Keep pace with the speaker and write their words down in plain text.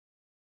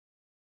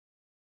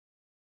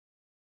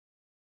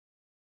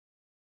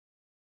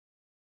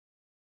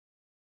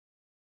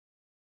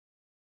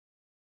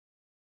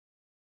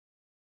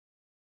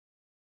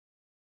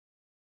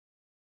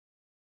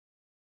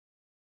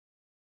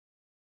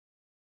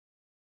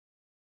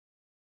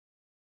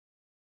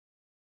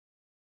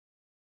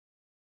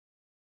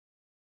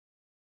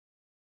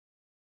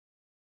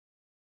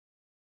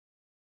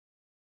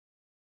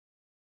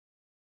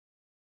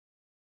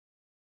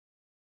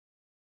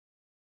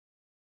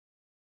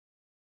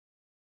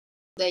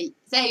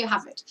there you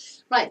have it.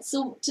 Right,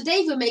 so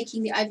today we're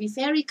making the Ivy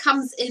Fairy.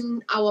 Comes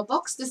in our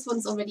box. This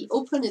one's already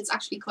open. It's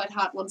actually quite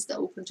hard once they're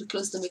open to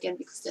close them again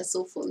because they're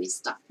so fully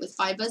stuck with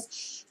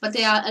fibers. But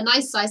they are a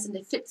nice size and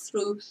they fit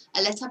through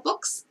a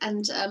letterbox,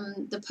 and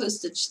the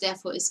postage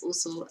therefore is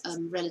also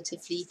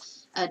relatively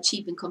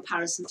cheap in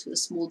comparison to a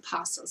small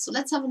parcel. So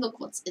let's have a look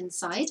what's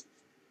inside.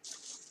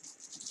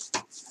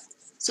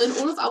 So in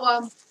all of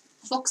our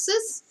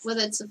boxes,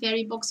 whether it's a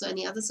fairy box or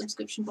any other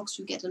subscription box,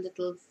 you get a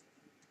little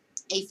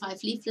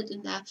A5 leaflet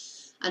in there,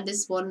 and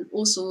this one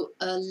also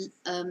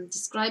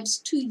describes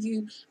to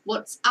you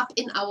what's up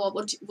in our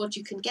what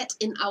you can get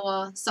in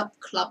our sub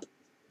club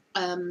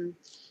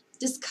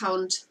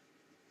discount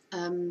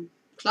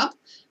club,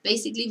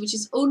 basically, which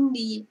is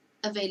only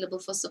available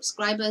for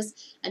subscribers,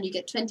 and you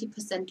get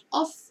 20%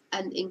 off.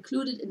 And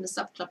included in the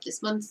sub club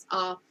this month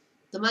are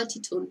the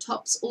multi-tone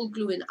tops, all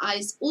glue in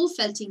eyes, all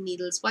felting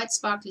needles, white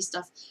sparkly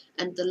stuff,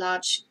 and the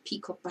large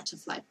peacock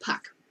butterfly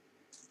pack.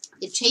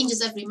 It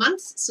changes every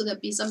month, so there'll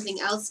be something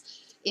else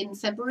in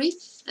February.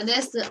 And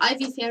there's the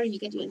Ivy Fairy. You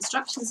get your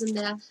instructions in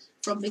there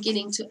from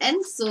beginning to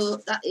end. So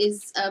that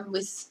is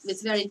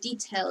with very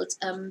detailed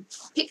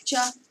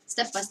picture,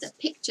 step-by-step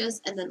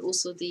pictures, and then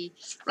also the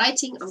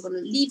writing. I'm going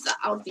to leave that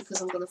out because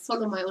I'm going to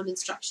follow my own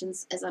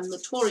instructions, as I'm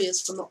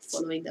notorious for not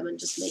following them and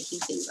just making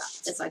things up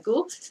as I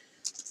go.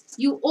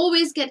 You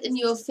always get in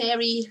your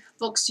fairy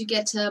box, you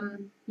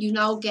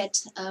now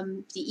get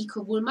the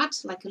Eco Wool mat,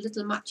 like a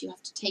little mat. You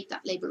have to take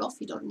that label off,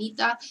 you don't need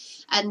that.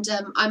 And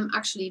I'm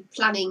actually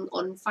planning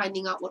on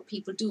finding out what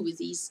people do with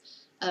these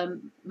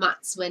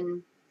mats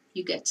when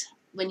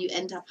you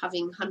end up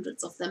having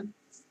hundreds of them.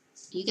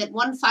 You get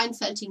one fine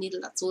felty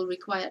needle, that's all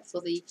required for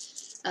the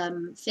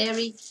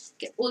fairy.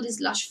 Get all this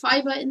lush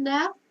fibre in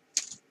there,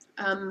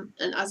 and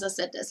as I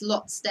said, there's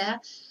lots there.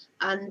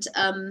 And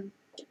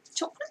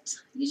chocolate,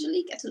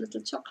 usually get a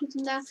little chocolate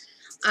in there,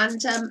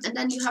 and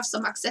then you have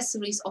some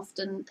accessories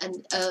often,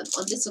 and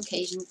on this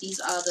occasion these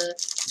are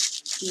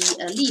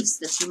the leaves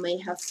that you may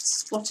have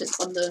spotted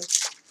on the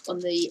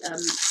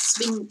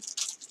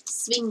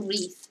swing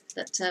wreath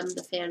that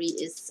the fairy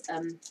is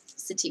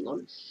sitting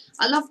on.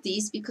 I love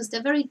these because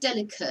they're very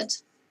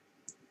delicate.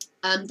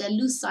 They're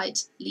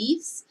lucite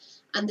leaves,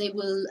 and they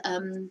will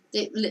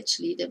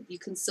you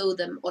can sew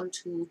them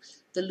onto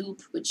the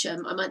loop, which I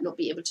might not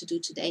be able to do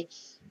today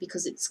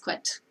because it's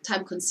quite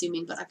time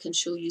consuming, but I can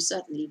show you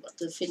certainly what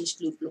the finished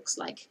loop looks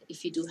like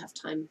if you do have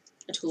time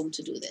at home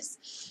to do this.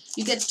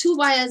 You get 2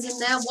 wires in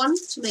there, one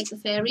to make the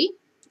fairy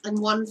and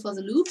one for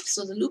the loop.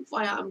 So the loop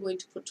wire I'm going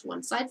to put to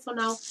one side for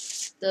now.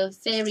 The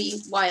fairy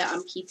wire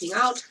I'm keeping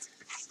out.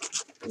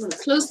 I'm going to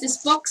close this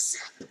box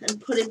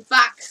and put it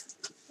back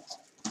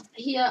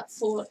here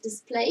for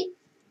display.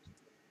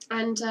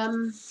 And I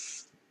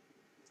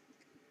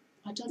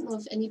don't know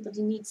if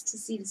anybody needs to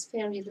see this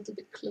fairy a little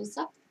bit close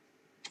up.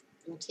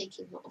 I'm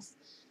taking her off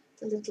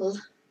the little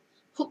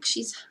hook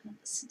she's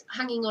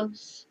hanging on.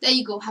 There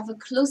you go. Have a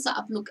closer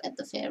up look at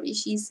the fairy.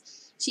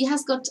 She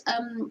has got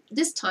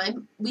this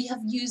time we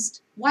have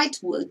used white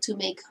wool to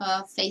make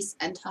her face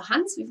and her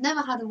hands. We've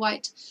never had a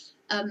white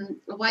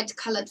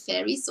coloured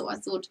fairy, so I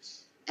thought,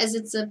 as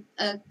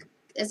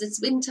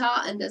it's winter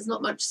and there's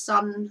not much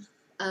sun,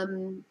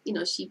 you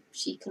know, she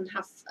can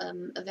have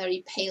a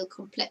very pale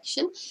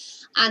complexion,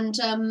 and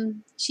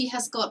she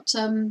has got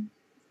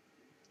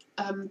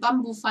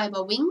bamboo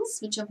fibre wings,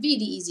 which are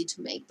really easy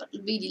to make but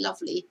really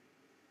lovely,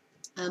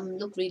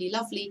 look really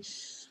lovely.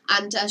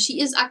 And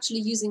she is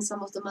actually using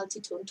some of the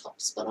multi-tone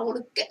tops, but I want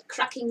to get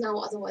cracking now,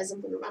 otherwise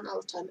I'm going to run out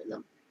of time, and I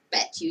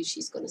bet you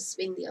she's going to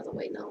swing the other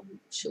way now and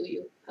show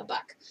you her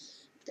back.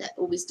 They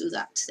always do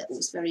that. They're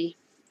always very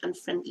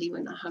unfriendly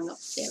when I hang up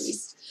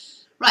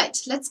fairies. Right,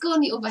 let's go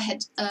on the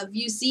overhead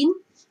view scene,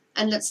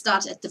 and let's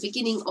start at the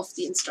beginning of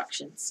the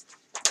instructions.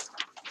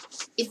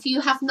 If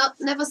you have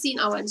never seen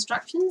our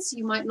instructions,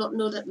 you might not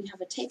know that we have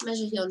a tape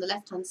measure here on the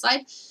left hand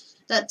side.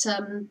 That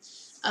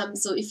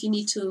so if you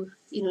need to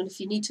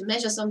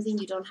measure something,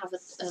 you don't have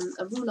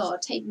a ruler or a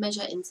tape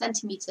measure in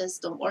centimeters,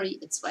 don't worry,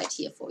 it's right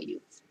here for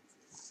you.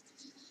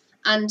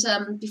 And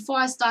before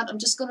I start, I'm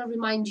just going to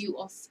remind you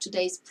of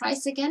today's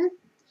price again.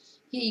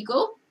 Here you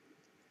go.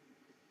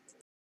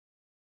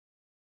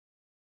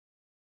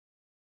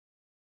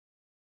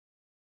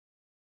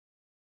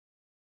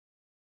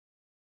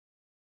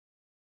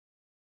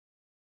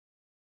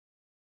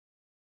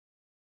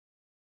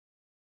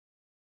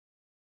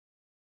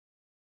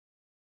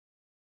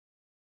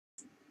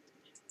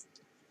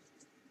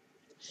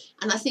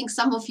 And I think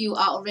some of you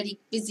are already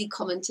busy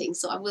commenting,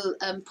 so I will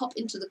pop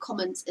into the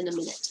comments in a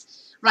minute.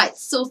 Right,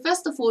 so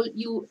first of all,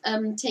 you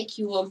take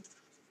your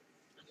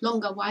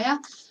longer wire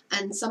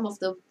and some of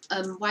the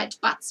white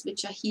butts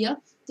which are here.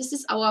 This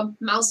is our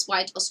mouse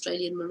white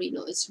Australian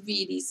merino. It's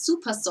really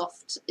super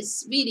soft.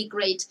 It's really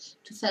great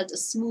to felt a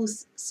smooth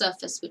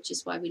surface, which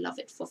is why we love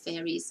it for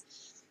fairies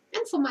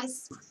and for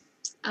mice.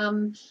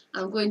 I'm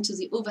going to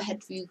the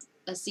overhead view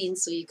scene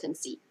so you can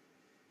see.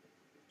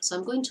 So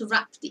I'm going to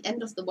wrap the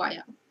end of the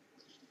wire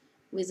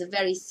with a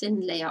very thin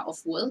layer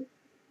of wool,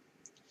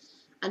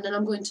 And then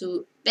I'm going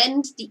to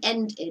bend the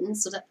end in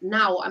so that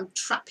now I'm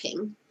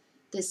trapping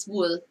this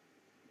wool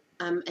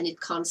and it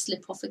can't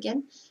slip off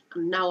again.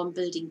 And now I'm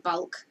building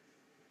bulk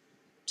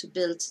to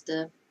build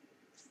the...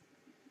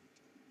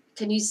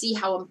 Can you see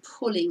how I'm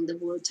pulling the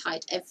wool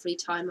tight every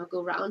time I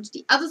go round?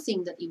 The other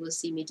thing that you will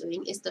see me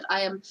doing is that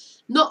I am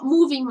not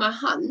moving my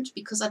hand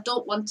because I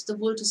don't want the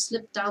wool to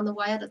slip down the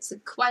wire. That's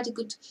quite a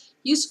good,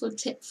 useful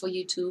tip for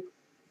you to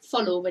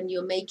follow when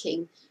you're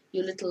making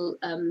your little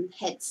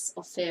heads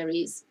of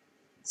fairies,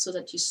 so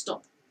that you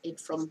stop it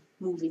from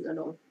moving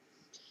along.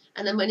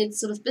 And then when it's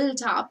sort of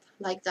built up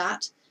like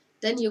that,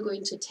 then you're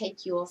going to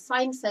take your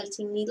fine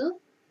felting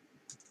needle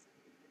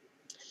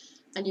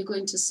and you're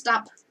going to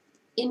stab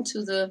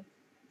into the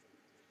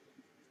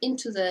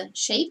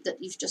shape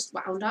that you've just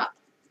wound up.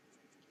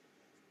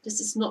 This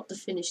is not the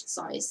finished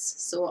size,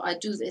 so I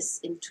do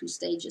this in 2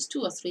 stages,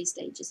 2 or 3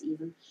 stages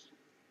even.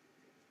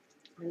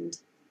 And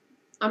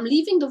I'm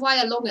leaving the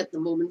wire long at the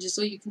moment just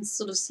so you can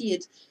sort of see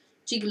it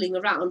jiggling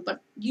around,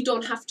 but you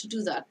don't have to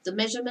do that. The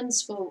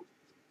measurements for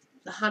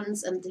the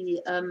hands and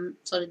the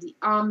the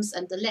arms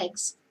and the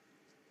legs,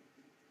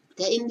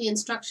 they're in the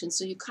instructions,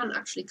 so you can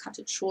actually cut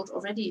it short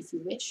already if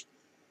you wish.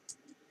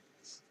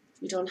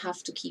 You don't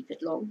have to keep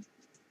it long.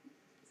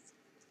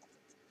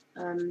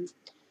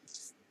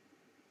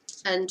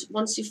 And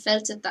once you've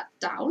felted that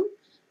down,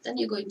 then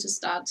you're going to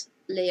start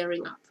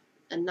layering up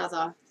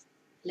another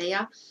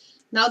layer.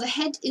 Now the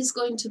head is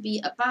going to be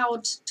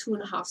about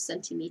 2.5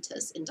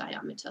 centimeters in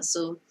diameter.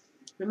 So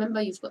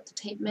remember, you've got the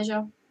tape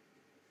measure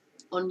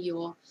on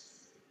your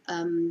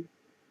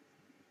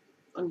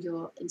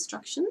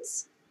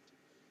instructions.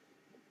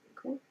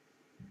 Cool.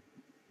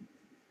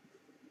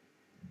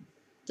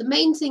 The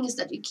main thing is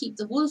that you keep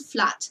the wool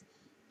flat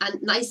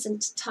and nice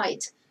and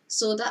tight.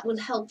 So that will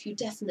help you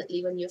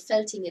definitely when you're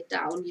felting it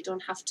down. You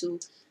don't have to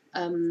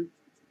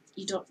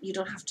you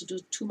don't have to do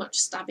too much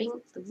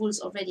stabbing. The wool's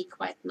already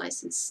quite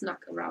nice and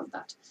snug around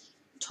that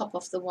top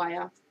of the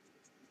wire,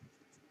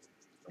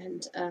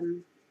 and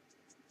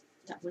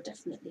that will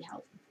definitely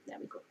help. There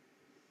we go.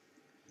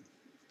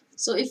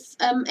 So if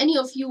any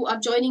of you are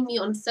joining me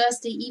on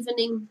Thursday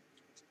evening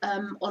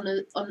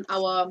on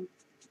our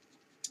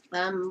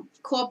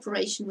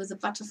cooperation with the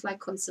Butterfly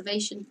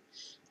Conservation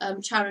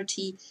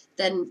charity,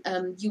 then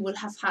you will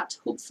have had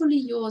hopefully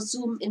your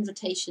Zoom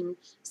invitation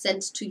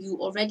sent to you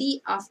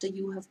already after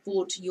you have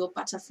bought your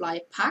butterfly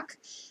pack,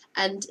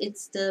 and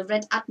it's the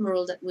Red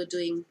Admiral that we're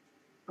doing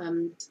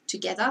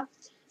together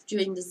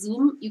during the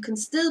Zoom. You can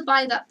still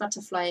buy that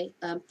butterfly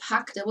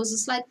pack. There was a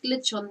slight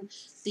glitch on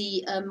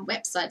the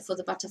website for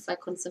the Butterfly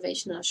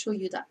Conservation. I'll show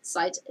you that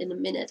site in a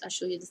minute. I'll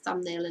show you the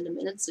thumbnail in a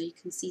minute so you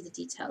can see the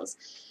details.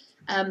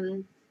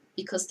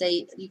 Because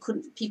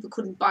people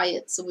couldn't buy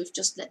it, so we've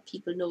just let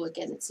people know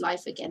again it's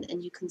live again,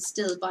 and you can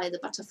still buy the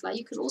butterfly.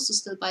 You can also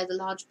still buy the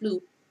large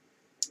blue.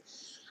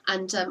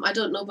 And I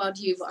don't know about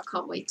you, but I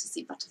can't wait to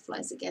see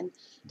butterflies again.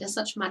 They're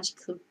such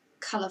magical,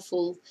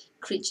 colourful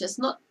creatures.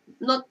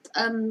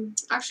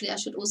 Actually, I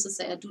should also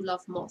say I do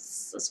love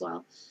moths as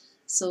well.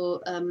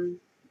 So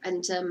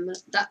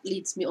that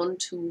leads me on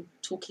to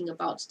talking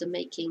about the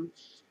Making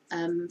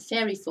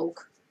Fairy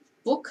Folk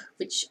book,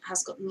 which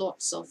has got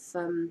lots of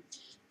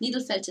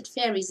needle felted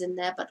fairies in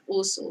there, but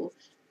also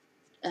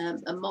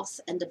a moth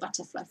and a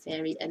butterfly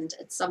fairy. And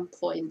at some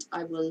point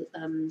I will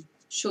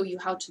show you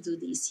how to do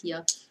these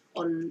here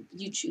on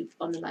YouTube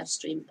on a live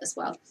stream as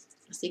well.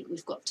 I think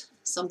we've got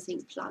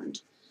something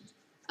planned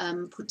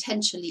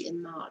potentially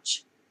in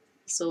March,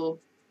 so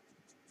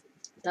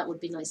that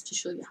would be nice to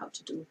show you how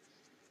to do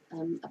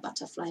a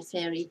butterfly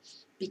fairy,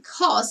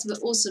 because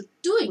we're also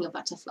doing a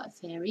butterfly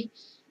fairy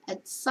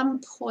at some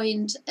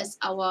point as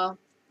our...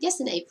 Yes,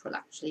 in April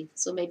actually,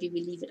 so maybe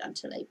we leave it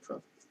until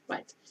April.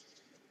 Right,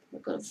 we're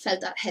going to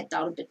felt that head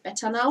down a bit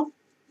better now.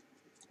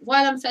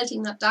 While I'm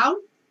felting that down,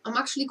 I'm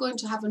actually going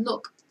to have a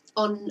look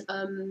on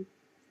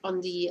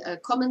the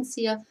comments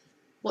here,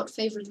 what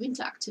favourite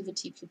winter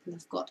activity people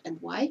have got and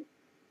why.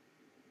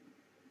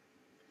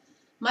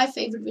 My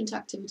favourite winter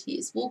activity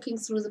is walking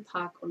through the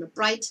park on a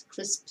bright,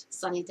 crisp,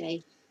 sunny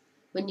day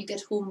when you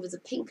get home with a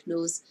pink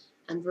nose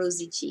and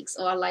rosy cheeks.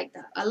 Oh, I like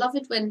that. I love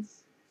it when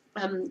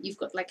you've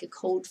got like a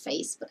cold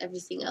face, but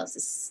everything else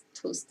is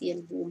toasty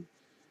and warm.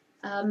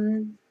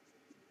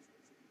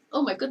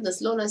 Oh my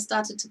goodness, Lorna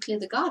started to clear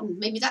the garden.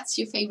 Maybe that's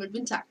your favourite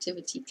winter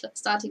activity,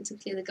 starting to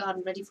clear the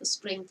garden, ready for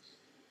spring.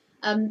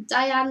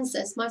 Diane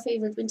says, my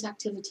favourite winter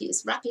activity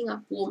is wrapping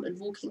up warm and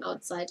walking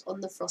outside on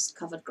the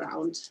frost-covered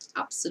ground.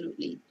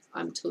 Absolutely,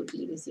 I'm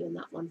totally with you on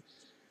that one.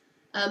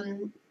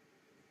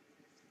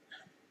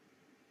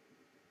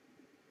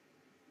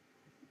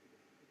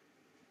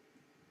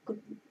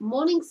 Good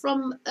morning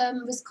from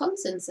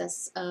Wisconsin,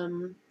 says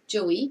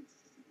Joey.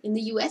 In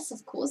the US,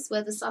 of course,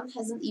 where the sun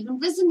hasn't even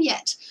risen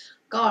yet.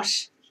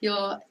 Gosh,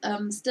 you're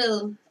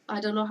still, I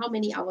don't know how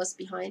many hours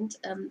behind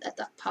at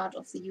that part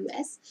of the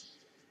US.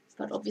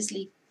 But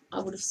obviously,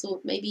 I would have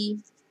thought maybe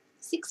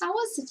 6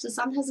 hours if the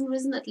sun hasn't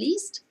risen at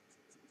least.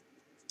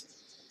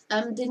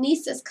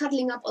 Denise says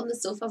cuddling up on the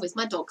sofa with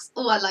my dogs.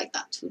 Oh, I like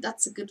that too.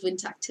 That's a good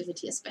winter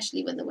activity,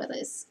 especially when the weather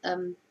is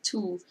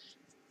too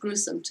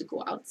gruesome to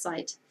go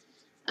outside.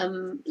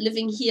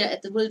 Living here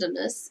at the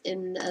wilderness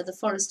in the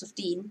Forest of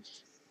Dean,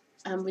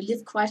 we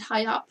live quite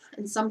high up,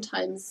 and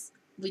sometimes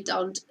we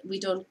don't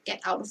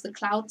get out of the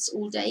clouds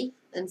all day,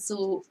 and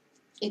so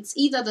it's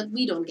either that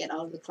we don't get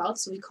out of the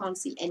clouds, so we can't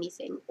see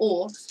anything,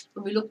 or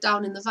when we look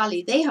down in the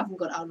valley, they haven't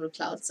got out of the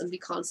clouds, and we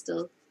can't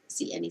still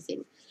see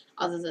anything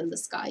other than the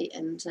sky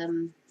and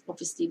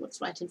obviously what's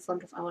right in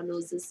front of our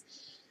noses.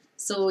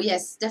 So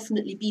yes,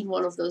 definitely been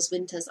one of those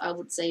winters, I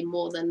would say,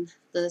 more than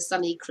the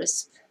sunny,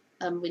 crisp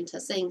winter,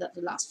 saying that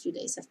the last few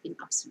days have been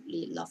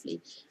absolutely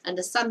lovely. And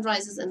the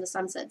sunrises and the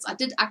sunsets. I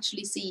did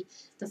actually see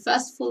the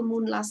first full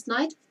moon last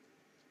night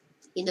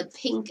in a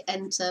pink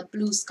and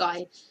blue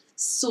sky.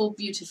 So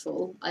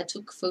beautiful. I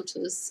took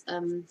photos. I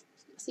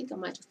think I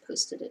might have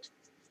posted it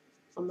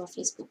on my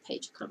Facebook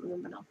page. I can't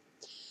remember now.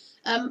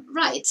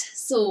 Right,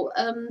 so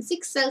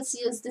 6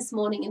 Celsius this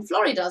morning in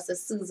Florida,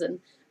 says Susan.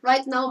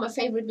 Right now, my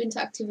favorite winter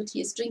activity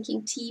is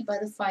drinking tea by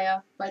the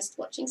fire whilst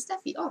watching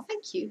Steffi. Oh,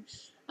 thank you.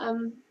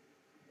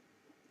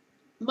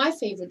 My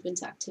favorite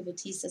winter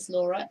activity, says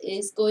Laura,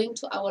 is going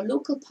to our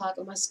local park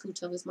on my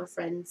scooter with my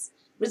friends,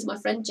 with my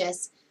friend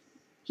Jess.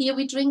 Here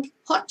we drink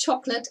hot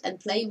chocolate and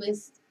play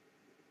with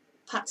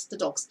Pat the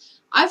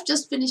dogs. I've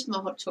just finished my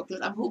hot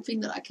chocolate. I'm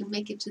hoping that I can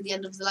make it to the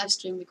end of the live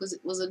stream because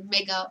it was a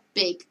mega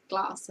big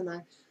glass and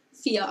I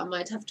fear I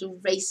might have to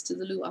race to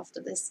the loo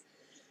after this.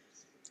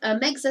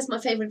 Meg says my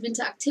favourite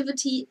winter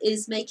activity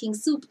is making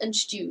soup and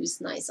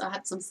stews. Nice, I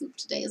had some soup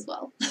today as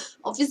well.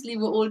 Obviously,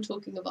 we're all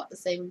talking about the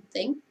same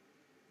thing.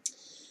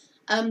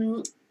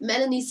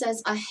 Melanie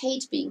says, I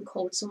hate being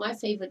cold, so my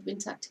favourite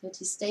winter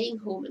activity is staying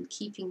home and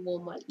keeping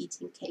warm while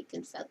eating cake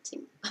and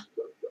felting.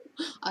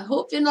 I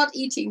hope you're not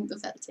eating the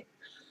felting.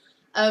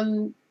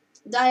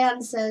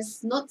 Diane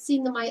says, not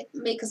seen the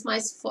Maker's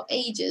Mice for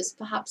ages.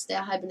 Perhaps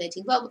they're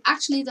hibernating. Well,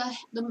 actually,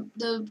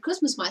 the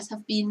Christmas mice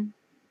have been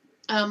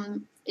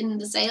in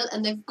the sale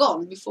and they've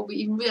gone before we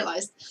even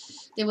realized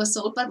they were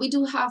sold. But we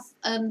do have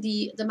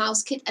the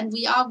mouse kit, and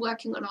we are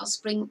working on our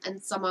spring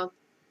and summer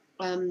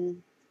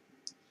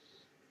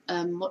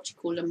what do you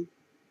call them?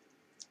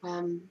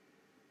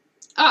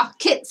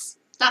 Kits.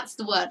 That's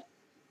the word.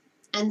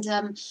 And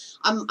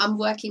I'm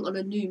working on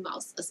a new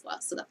mouse as well,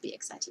 so that'll be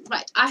exciting.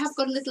 Right, I have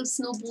got a little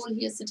snowball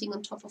here sitting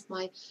on top of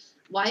my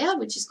wire,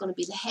 which is going to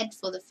be the head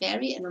for the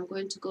fairy, and I'm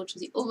going to go to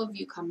the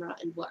overview camera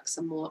and work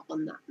some more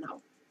on that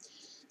now.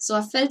 So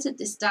I felted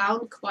this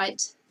down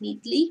quite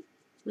neatly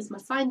with my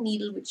fine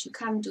needle, which you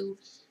can do,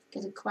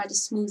 get quite a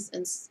smooth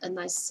and a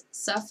nice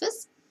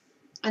surface.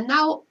 And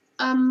now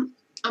I'm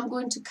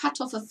going to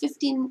cut off a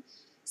 15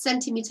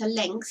 centimeter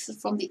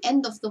length from the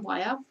end of the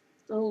wire.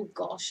 Oh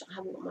gosh, I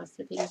haven't got my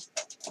flipping.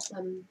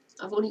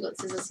 I've only got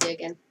scissors here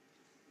again.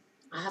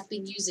 I have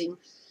been using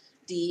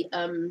the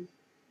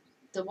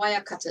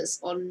wire cutters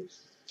on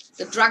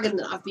the dragon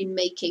that I've been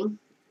making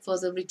for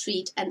the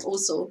retreat, and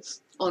also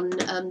on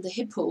the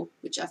hippo,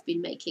 which I've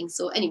been making.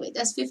 So anyway,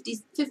 there's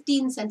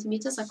 15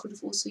 centimeters. I could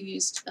have also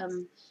used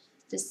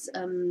this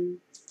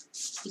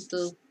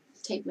little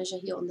tape measure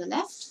here on the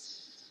left.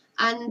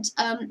 And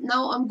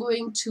now I'm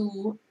going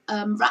to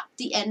wrap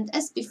the end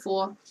as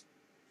before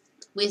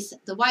with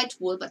the white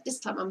wool, but this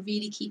time I'm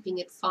really keeping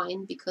it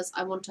fine because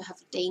I want to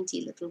have a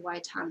dainty little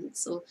white hand.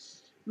 So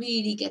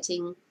really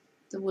getting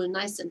the wool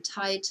nice and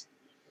tight,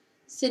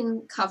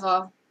 thin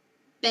cover,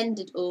 bend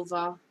it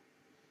over,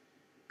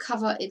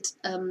 cover it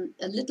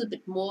a little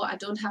bit more. I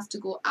don't have to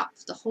go up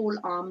the whole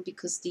arm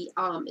because the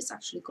arm is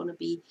actually going to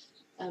be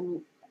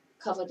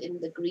covered in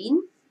the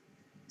green.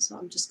 So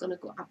I'm just going to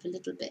go up a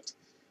little bit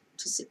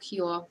to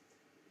secure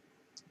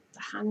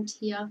the hand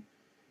here.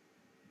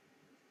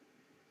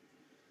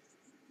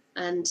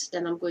 And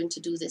then I'm going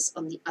to do this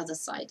on the other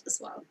side as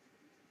well.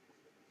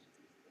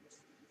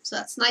 So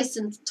that's nice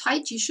and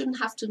tight. You shouldn't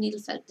have to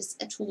needle felt this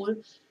at all.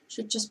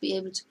 Should just be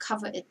able to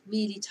cover it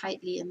really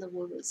tightly and the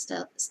wool will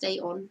stay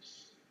on.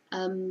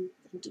 And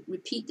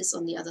repeat this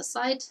on the other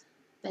side.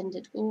 Bend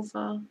it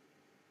over.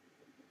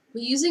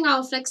 We're using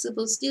our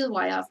flexible steel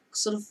wire. I've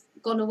sort of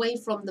gone away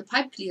from the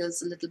pipe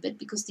cleaners a little bit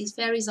because these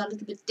fairies are a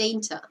little bit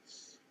daintier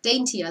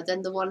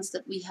than the ones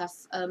that we have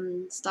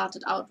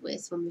started out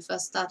with when we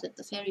first started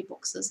the fairy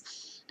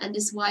boxes. And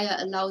this wire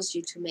allows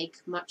you to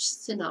make much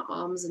thinner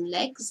arms and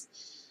legs.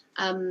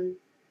 And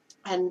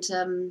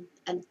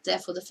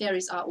therefore the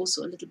fairies are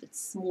also a little bit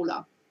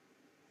smaller.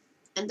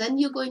 And then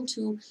you're going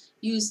to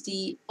use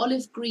the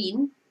olive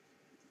green,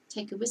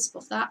 take a wisp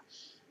of that,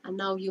 and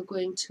now you're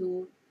going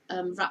to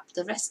wrap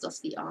the rest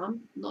of the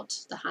arm,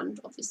 not the hand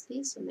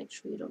obviously, so make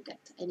sure you don't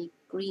get any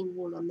green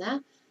wool on there.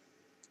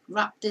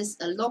 Wrap this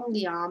along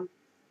the arm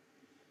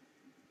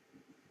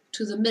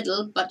to the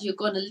middle, but you're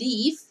going to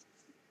leave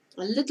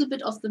a little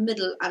bit of the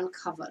middle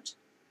uncovered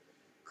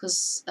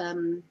because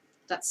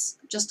that's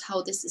just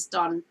how this is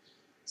done.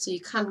 So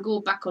you can go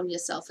back on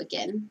yourself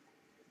again.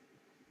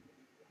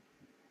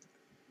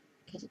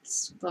 Get it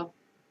super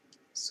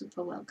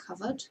well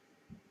covered.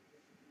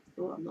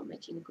 Oh, I'm not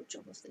making a good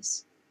job of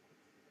this.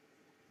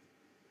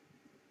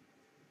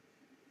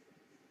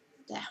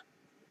 There.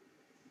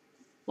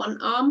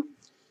 One arm,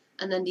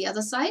 and then the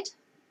other side.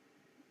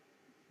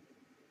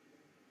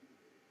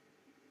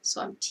 So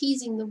I'm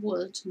teasing the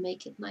wool to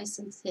make it nice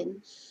and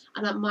thin,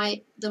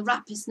 and the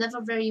wrap is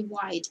never very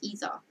wide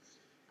either.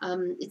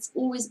 It's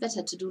always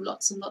better to do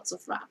lots and lots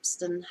of wraps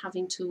than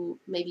having to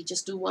maybe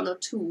just do one or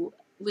two.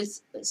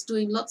 With it's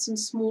doing lots and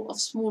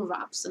small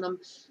wraps, and I'm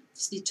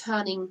obviously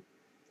turning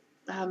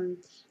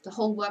the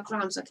whole work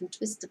around so I can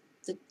twist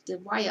the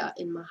wire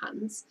in my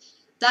hands.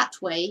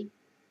 That way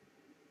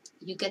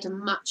you get a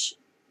much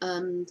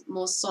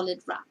more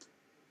solid wrap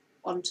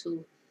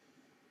onto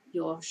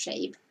your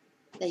shape.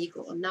 There you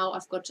go. And now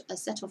I've got a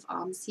set of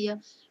arms here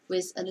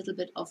with a little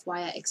bit of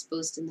wire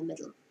exposed in the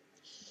middle.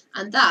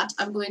 And that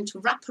I'm going to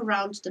wrap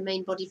around the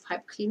main body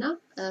pipe cleaner,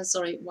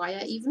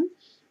 wire even,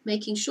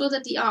 making sure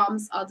that the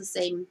arms are the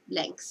same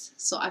length.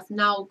 So I've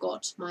now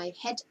got my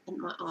head and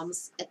my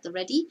arms at the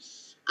ready.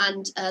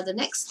 And the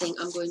next thing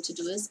I'm going to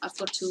do is I've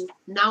got to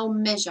now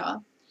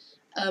measure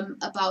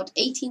about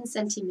 18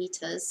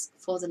 centimeters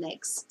for the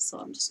legs. So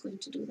I'm just going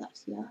to do that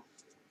here.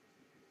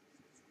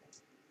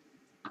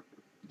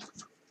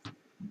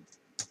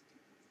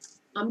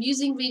 I'm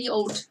using really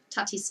old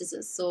tatty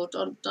scissors, so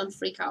don't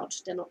freak out.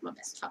 They're not my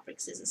best fabric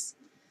scissors.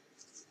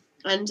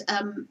 And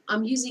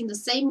I'm using the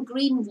same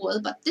green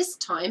wool, but this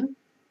time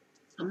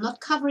I'm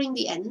not covering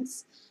the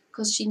ends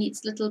because she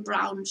needs little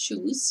brown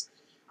shoes.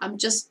 I'm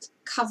just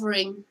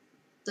covering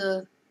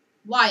the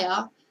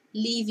wire,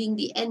 leaving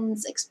the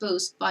ends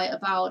exposed by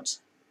about,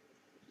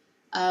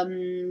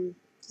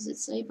 does it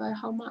say by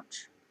how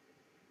much?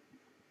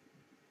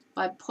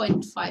 By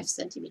 0.5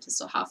 centimeters,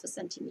 so half a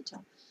centimeter.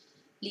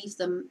 Leave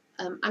them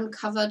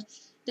uncovered.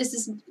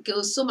 This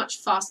goes so much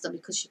faster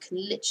because you can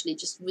literally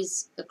just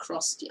whiz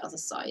across the other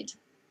side.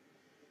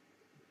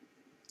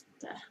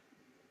 There.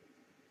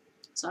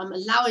 So I'm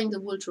allowing the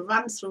wool to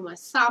run through my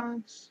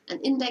thumb and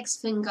index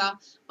finger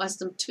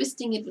whilst I'm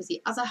twisting it with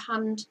the other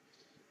hand,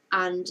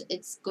 and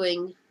it's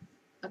going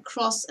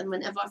across, and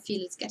whenever I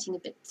feel it's getting a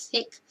bit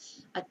thick,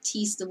 I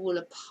tease the wool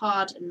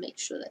apart and make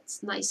sure that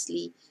it's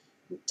nicely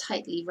and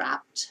tightly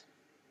wrapped.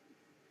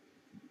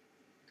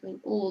 Going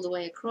all the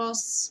way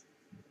across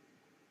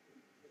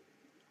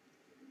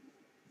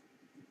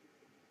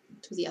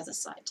to the other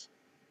side.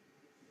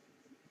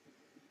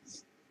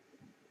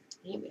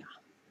 Here we are.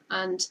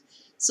 And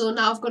so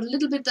now I've got a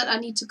little bit that I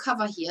need to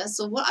cover here.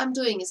 So what I'm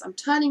doing is I'm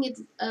turning it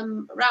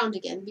around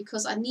again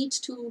because I need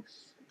to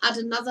add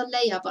another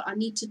layer, but I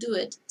need to do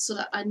it so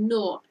that I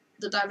know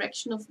the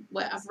direction of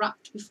where I've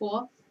wrapped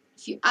before.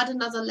 If you add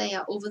another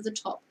layer over the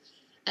top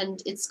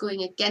and it's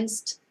going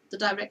against the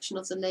direction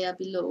of the layer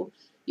below,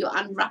 you're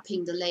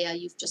unwrapping the layer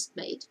you've just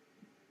made.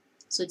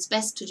 So it's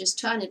best to just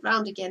turn it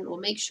round again, or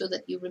make sure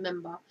that you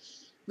remember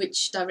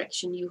which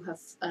direction you have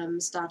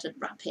started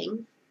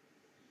wrapping,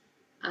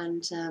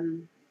 and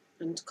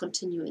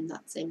continue in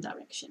that same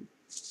direction.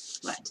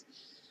 Right.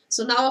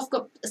 So now I've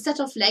got a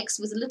set of legs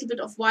with a little bit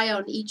of wire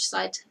on each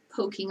side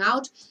poking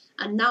out,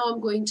 and now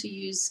I'm going to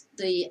use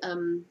the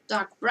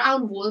dark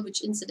brown wool,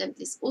 which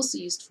incidentally is also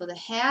used for the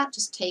hair.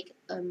 Just take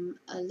a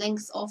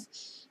length off.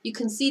 You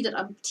can see that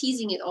I'm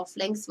teasing it off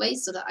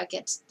lengthways so that I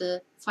get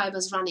the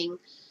fibers running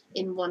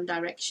in one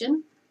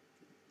direction.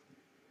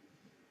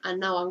 And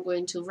now I'm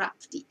going to wrap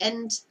the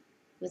end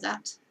with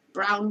that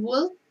brown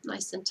wool,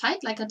 nice and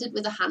tight, like I did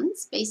with the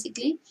hands,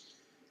 basically.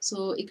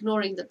 So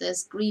ignoring that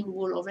there's green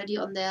wool already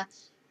on there,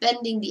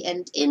 bending the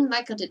end in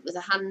like I did with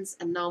the hands,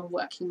 and now I'm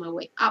working my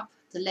way up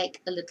the leg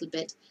a little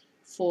bit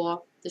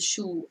for the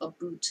shoe or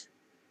boot,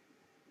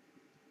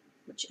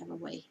 whichever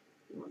way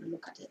you want to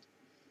look at it.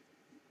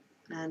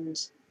 And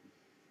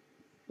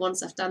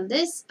once I've done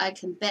this, I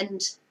can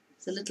bend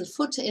the little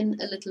foot in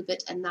a little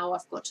bit, and now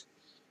I've got,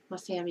 my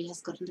fairy has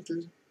got a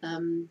little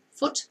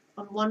foot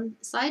on one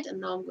side, and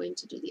now I'm going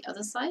to do the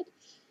other side.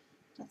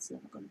 That's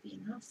never going to be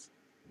enough.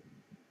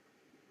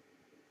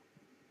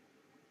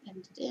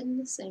 Bend it in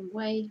the same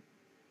way.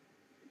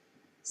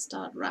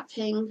 Start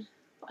wrapping,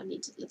 but I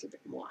need a little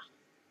bit more.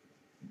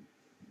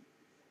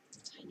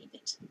 A tiny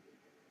bit.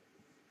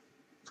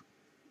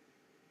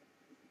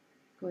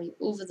 Going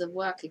over the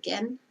work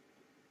again,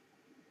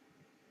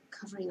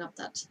 covering up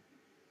that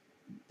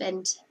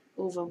bent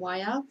over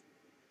wire,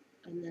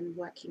 and then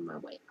working my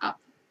way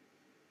up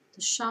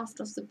the shaft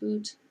of the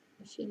boot,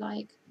 if you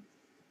like,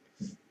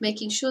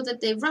 making sure that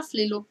they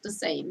roughly look the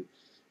same.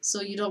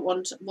 So you don't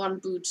want one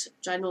boot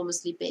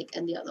ginormously big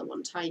and the other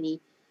one tiny.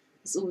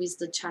 It's always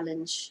the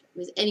challenge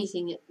with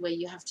anything where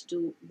you have to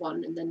do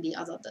one and then the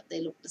other, that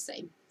they look the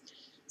same.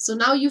 So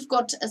now you've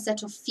got a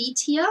set of feet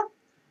here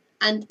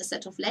and a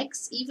set of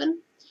legs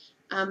even.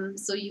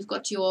 So you've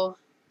got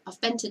I've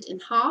bent it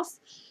in half,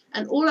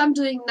 and all I'm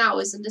doing now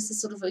is, and this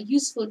is sort of a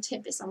useful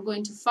tip, is I'm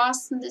going to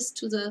fasten this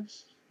to the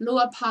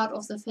lower part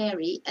of the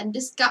fairy, and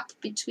this gap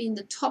between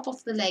the top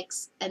of the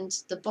legs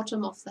and the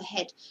bottom of the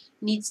head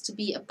needs to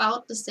be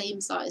about the same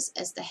size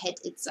as the head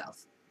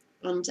itself.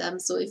 And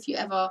so if you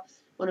ever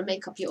want to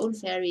make up your own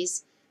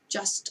fairies,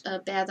 just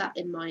bear that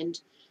in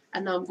mind.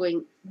 And now I'm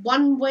going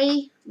one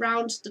way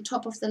round the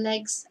top of the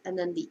legs and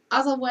then the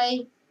other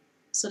way,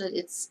 so that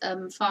it's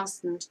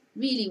fastened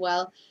really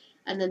well.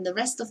 And then the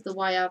rest of the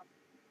wire,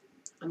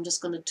 I'm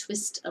just going to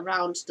twist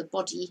around the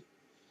body.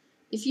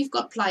 If you've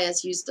got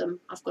pliers, use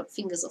them. I've got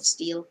fingers of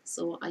steel,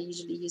 so I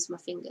usually use my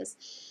fingers.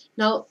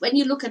 Now, when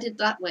you look at it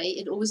that way,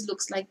 it always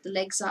looks like the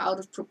legs are out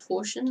of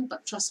proportion,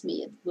 but trust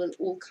me, it will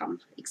all come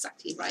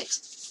exactly right.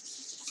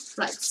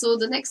 Right, so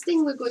the next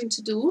thing we're going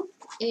to do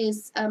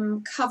is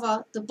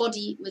cover the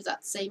body with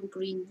that same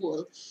green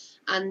wool.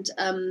 And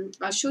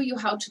I'll show you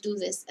how to do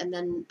this, and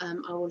then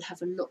I will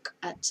have a look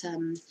at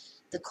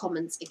the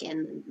comments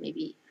again and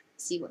maybe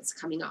see what's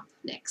coming up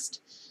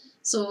next.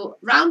 So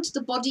round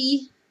the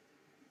body,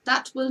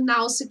 that will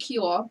now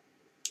secure,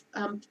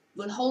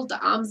 will hold the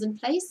arms in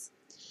place.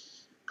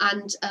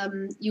 And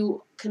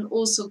you can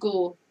also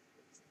go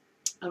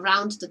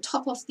around the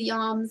top of the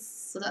arms,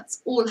 so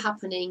that's all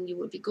happening. You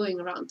will be going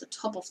around the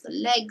top of the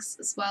legs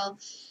as well.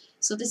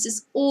 So this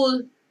is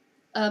all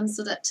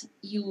so that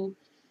you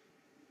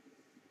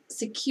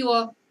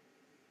secure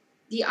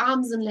the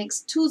arms and legs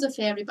to the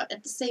fairy, but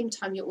at the same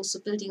time you're also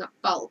building up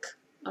bulk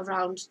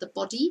around the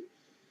body.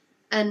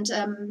 And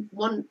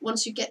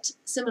once you get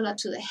similar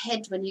to the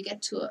head, when you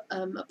get to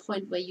a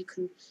point where you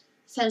can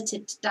felt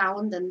it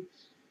down, then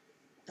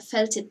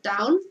felt it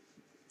down,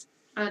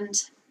 and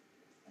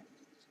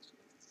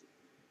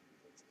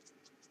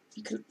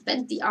you can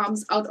bend the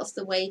arms out of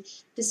the way.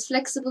 This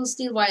flexible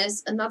steel wire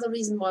is another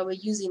reason why we're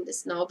using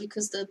this now,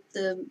 because the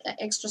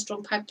extra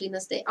strong pipe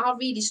cleaners, they are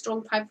really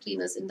strong pipe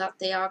cleaners in that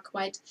they are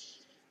quite,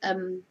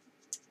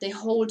 they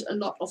hold a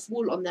lot of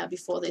wool on there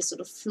before they sort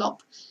of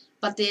flop,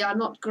 but they are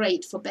not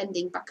great for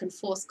bending back and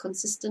forth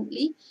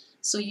consistently.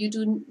 So you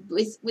do,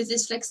 with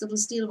this flexible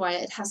steel wire,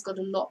 it has got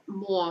a lot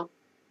more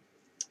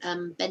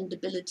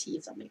bendability,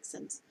 if that makes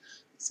sense.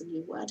 It's a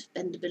new word,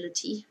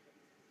 bendability.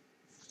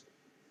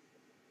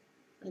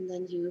 And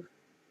then you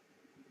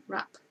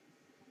wrap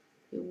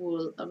your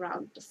wool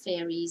around the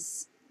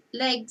fairy's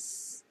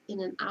legs,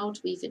 in and out,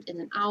 weave it in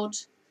and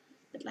out,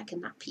 a bit like a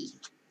nappy.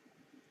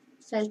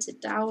 Felt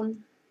it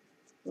down.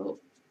 Oh,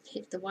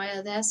 hit the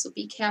wire there, so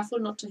be careful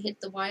not to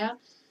hit the wire.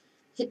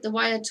 Hit the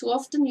wire too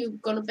often, you're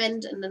going to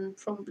bend and then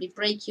probably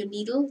break your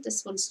needle.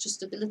 This one's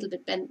just a little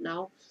bit bent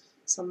now,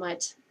 so I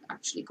might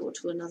actually go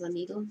to another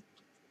needle.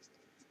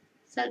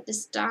 Felt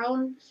this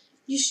down.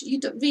 You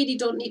really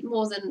don't need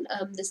more than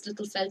this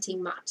little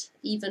felting mat,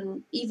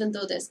 even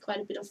though there's quite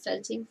a bit of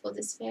felting for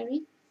this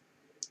fairy.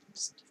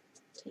 Just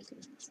take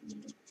another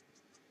needle.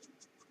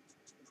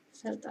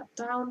 Felt that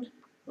down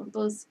on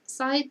both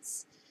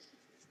sides.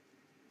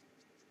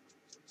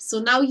 So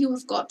now you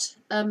have got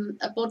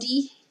a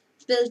body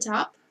built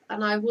up,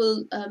 and I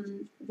will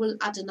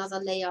add another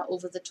layer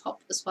over the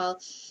top as well.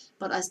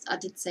 But I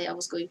did say I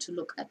was going to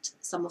look at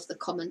some of the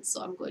comments,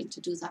 so I'm going to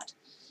do that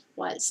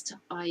whilst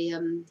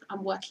I'm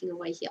working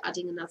away here,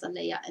 adding another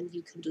layer, and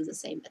you can do the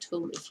same at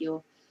home if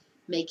you're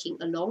making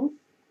along.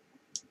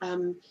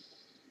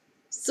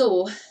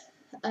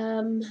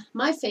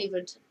 My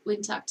favourite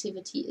winter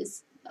activity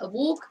is a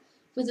walk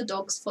with the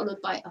dogs, followed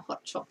by a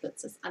hot chocolate,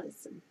 says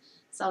Alison.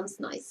 Sounds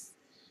nice.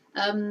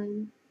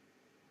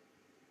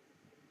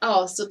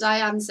 Oh, so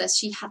Diane says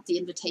she had the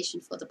invitation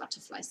for the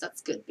butterflies.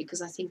 That's good,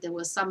 because I think there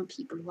were some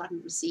people who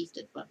hadn't received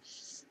it, but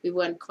we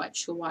weren't quite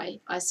sure why.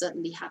 I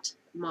certainly had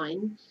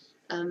mine,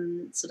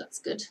 so that's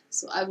good.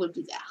 So I will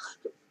be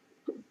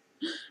there,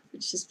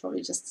 which is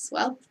probably just as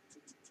well.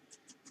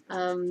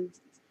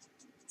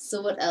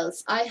 So what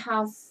else? I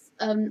have,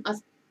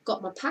 I've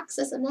got my packs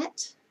as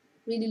Annette.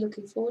 Really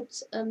looking forward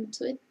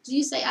to it. Do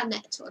you say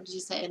Annette or did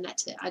you say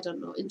Annette? I don't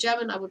know. In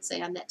German, I would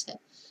say Annette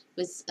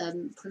with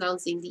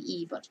pronouncing the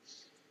E, but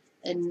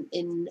in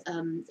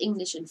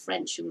English and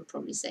French, you would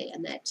probably say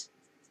Annette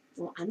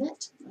or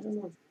Annette. I don't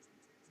know.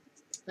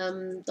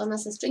 Donna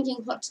says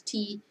drinking hot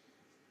tea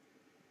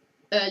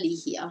early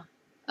here.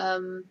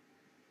 And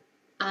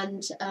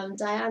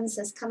Diane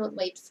says cannot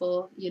wait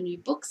for your new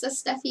book,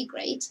 says Steffi.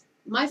 Great.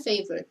 My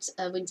favourite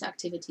winter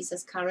activity,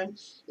 says Karen,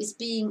 is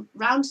being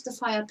round the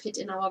fire pit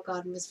in our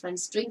garden with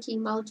friends,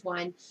 drinking mulled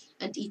wine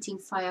and eating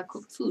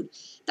fire-cooked food.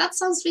 That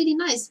sounds really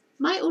nice.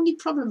 My only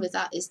problem with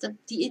that is that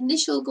the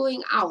initial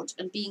going out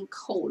and being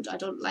cold, I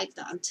don't like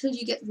that until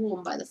you get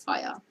warm by the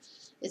fire.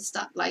 It's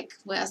that like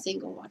where I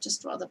think, oh, I'd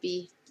just rather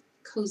be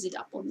cozied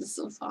up on the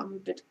sofa. I'm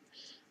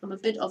a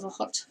bit of a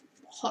hot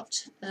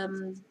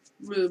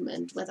room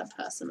and weather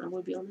person, I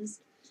will be honest.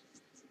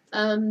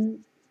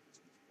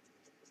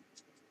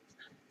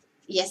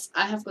 Yes,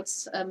 I have got.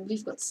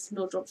 We've got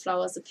snowdrop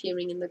flowers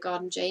appearing in the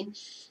garden, Jane.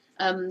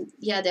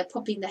 Yeah, they're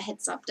popping their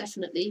heads up,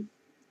 definitely.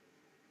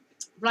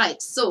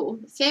 Right, so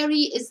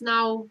Fairy is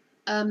now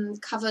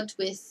covered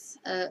with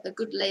a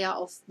good layer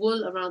of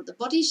wool around the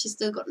body. She's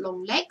still got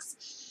long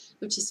legs,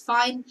 which is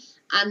fine.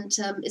 And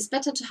it's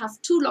better to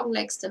have 2 long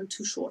legs than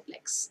 2 short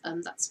legs.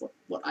 That's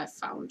what I've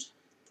found.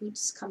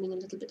 Boots coming a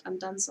little bit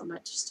undone, so I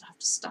might just have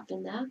to step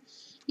in there.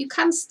 You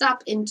can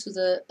stab into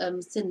the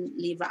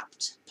thinly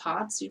wrapped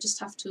parts. You just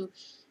have to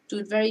do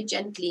it very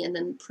gently and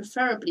then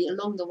preferably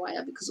along the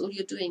wire, because all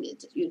you're doing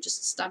is you're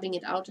just stabbing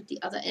it out at the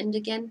other end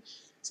again.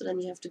 So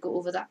then you have to go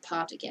over that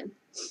part again.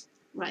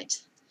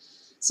 Right.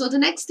 So the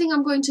next thing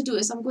I'm going to do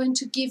is I'm going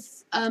to give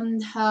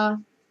her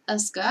a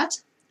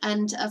skirt,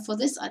 and for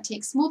this I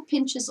take small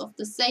pinches of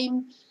the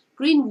same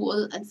green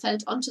wool and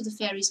felt onto the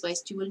fairy's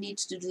waist. You will need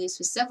to do this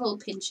with several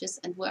pinches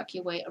and work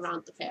your way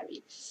around the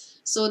fairy.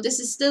 So this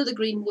is still the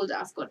green wool that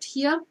I've got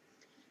here.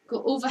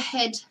 Go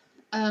overhead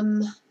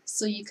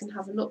so you can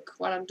have a look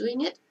while I'm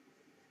doing it.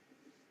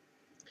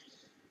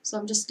 So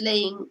I'm just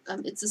laying,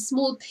 it's a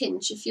small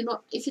pinch.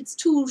 If it's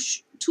too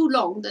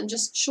long, then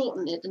just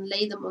shorten it and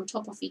lay them on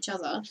top of each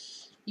other.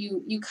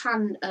 You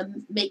can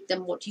make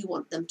them what you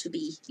want them to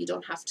be. You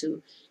don't have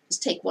to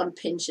just take one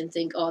pinch and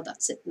think, oh,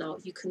 that's it now.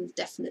 You can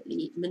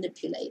definitely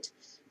manipulate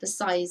the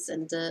size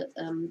and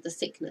the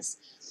thickness,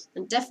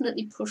 and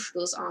definitely push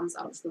those arms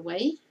out of the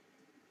way.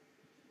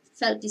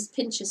 Felt these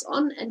pinches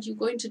on, and you're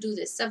going to do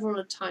this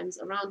several times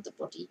around the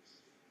body.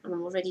 And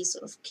I'm already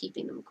sort of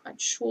keeping them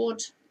quite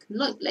short. You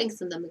can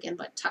lengthen them again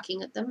by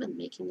tucking at them and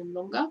making them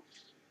longer.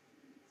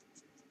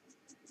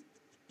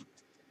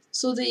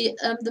 So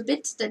the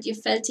bit that you're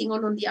felting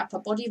on the upper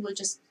body will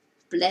just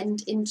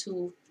blend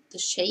into the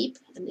shape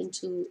and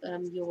into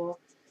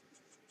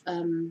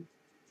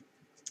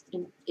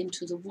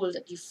into the wool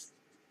that you've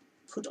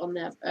put on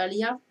there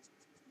earlier.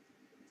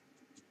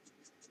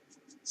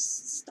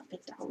 Stuff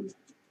it down.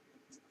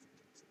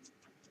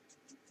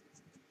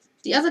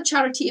 The other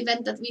charity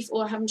event that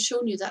I haven't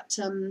shown you that.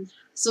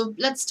 So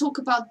let's talk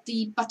about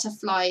the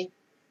butterfly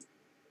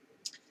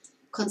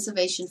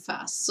conservation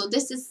first. So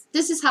this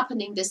is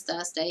happening this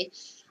Thursday.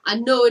 I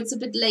know it's a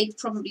bit late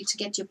probably to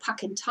get your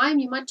pack in time.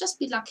 You might just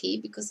be lucky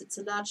because it's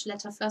a large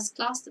letter first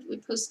class that we're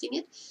posting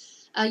it.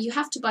 You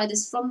have to buy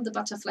this from the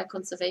butterfly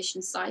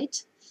conservation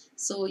site,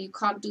 so you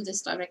can't do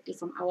this directly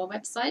from our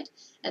website,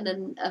 and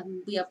then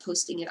we are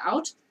posting it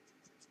out.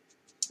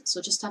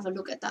 So just have a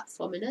look at that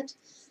for a minute,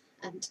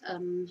 and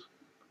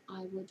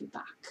I will be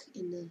back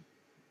in the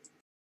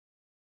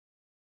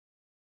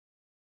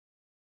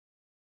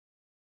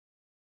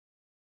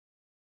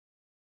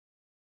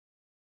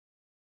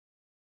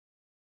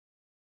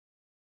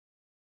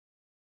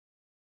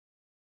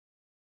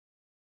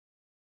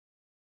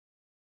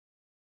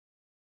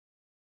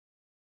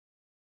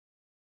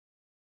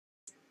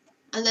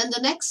And then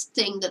the next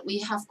thing that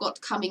we have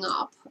got coming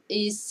up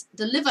is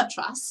the Liver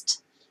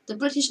Trust, the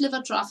British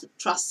Liver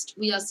Trust.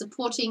 We are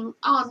supporting.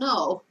 Oh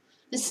no,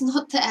 it's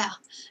not there.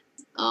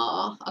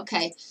 Oh,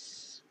 okay.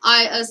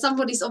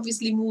 Somebody's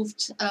obviously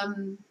moved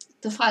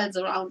the files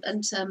around,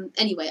 and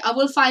anyway, I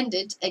will find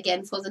it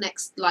again for the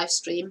next live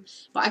stream.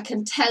 But I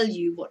can tell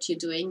you what you're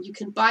doing. You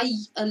can buy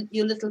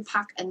your little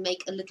pack and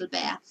make a little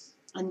bear,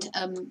 and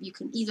you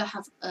can either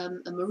have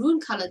a maroon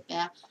coloured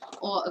bear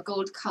or a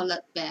gold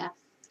coloured bear.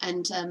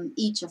 And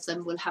each of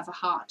them will have a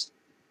heart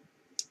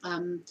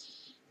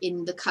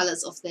in the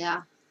colours of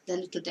their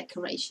little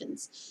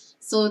decorations.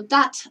 So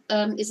that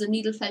is a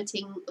needle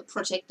felting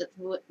project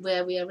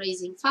where we are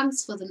raising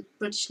funds for the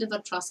British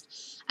Liver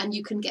Trust, and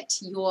you can get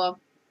your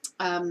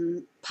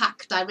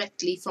pack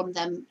directly from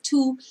them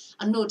too.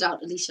 And no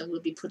doubt Alicia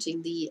will be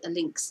putting the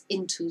links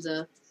into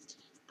the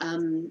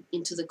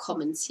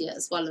comments here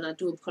as well. And I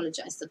do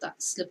apologise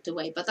that slipped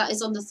away, but that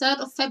is on the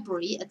 3rd of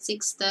February at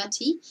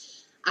 6:30.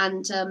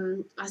 And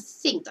I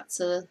think that's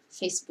a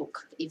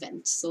Facebook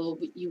event, so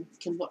you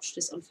can watch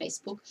this on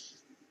Facebook.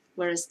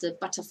 Whereas the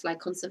Butterfly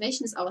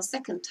Conservation is our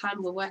second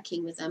time we're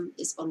working with them,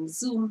 is on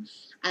Zoom.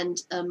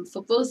 And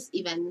for both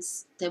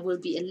events, there will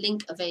be a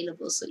link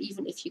available. So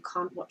even if you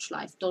can't watch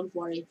live, don't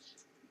worry.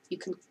 You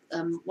can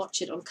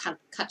watch it on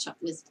catch up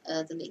with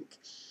the link.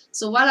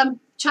 So while I'm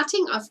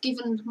chatting, I've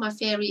given my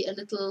fairy a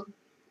little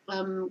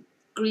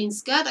green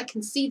skirt. I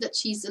can see that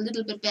she's a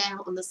little bit bare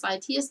on the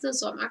side here still,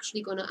 so I'm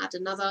actually going to add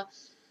another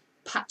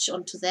patch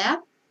onto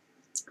there.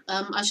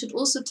 I should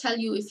also tell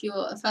you, if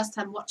you're a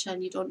first-time watcher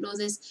and you don't know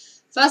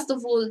this, first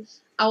of all,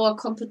 our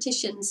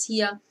competitions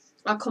here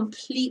are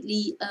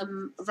completely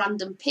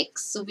random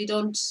picks, so we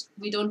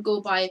don't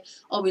go by,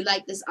 oh, we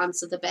like this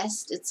answer the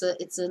best.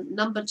 It's a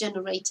number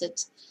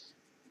generated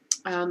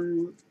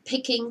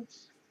picking.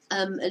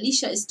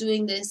 Alicia is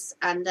doing this,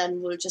 and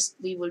then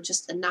we will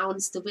just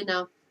announce the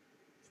winner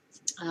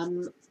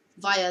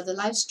via the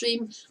live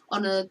stream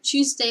on a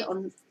Tuesday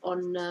on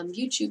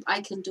YouTube.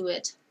 I can do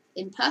it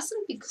in person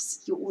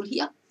because you're all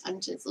here,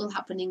 and it's all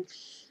happening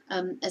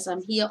as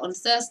I'm here on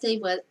Thursday,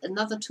 where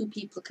another 2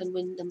 people can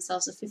win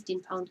themselves a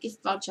 £15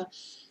 gift voucher.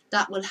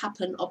 That will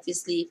happen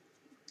obviously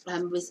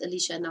with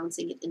Alicia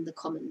announcing it in the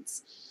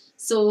comments.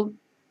 So,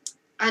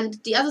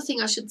 and the other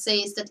thing I should say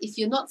is that if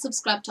you're not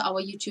subscribed to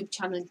our YouTube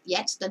channel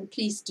yet, then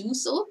please do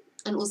so,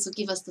 and also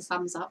give us the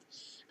thumbs up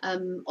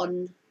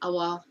on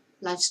our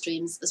live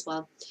streams as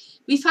well.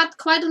 We've had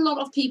quite a lot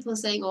of people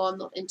saying, oh, I'm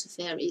not into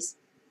fairies.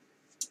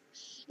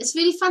 It's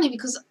really funny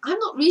because I'm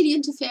not really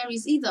into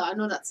fairies either. I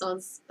know that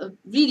sounds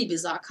really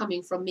bizarre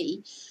coming from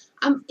me.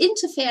 I'm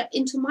into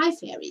my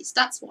fairies.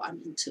 That's what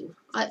I'm into.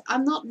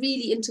 I'm not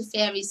really into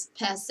fairies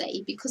per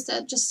se, because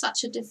they're just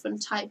such a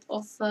different type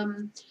of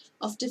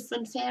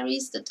different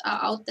fairies that are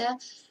out there.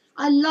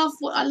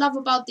 What I love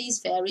about these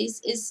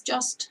fairies is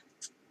just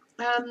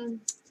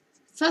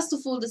first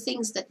of all, the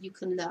things that you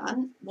can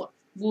learn, what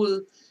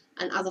wool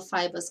and other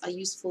fibers are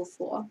useful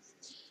for.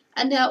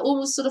 And they are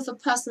almost sort of a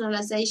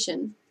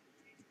personalization.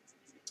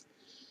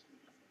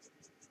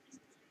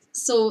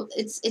 So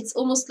it's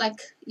almost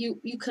like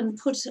you can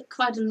put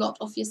quite a lot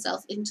of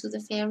yourself into the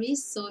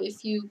fairies. So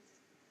if you,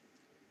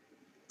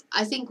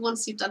 I think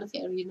once you've done a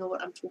fairy, you know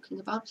what I'm talking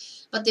about.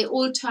 But they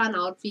all turn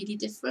out really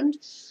different.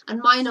 And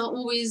mine are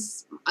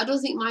always, I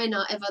don't think mine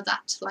are ever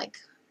that like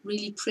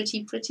really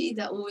pretty.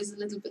 They're always a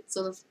little bit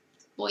sort of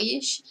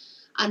boyish.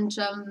 And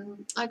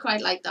I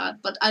quite like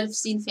that. But I've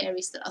seen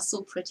fairies that are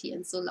so pretty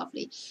and so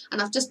lovely.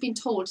 And I've just been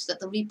told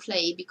that the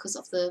replay, because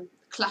of the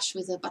clash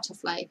with the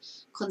butterfly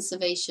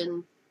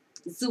conservation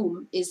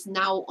Zoom, is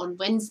now on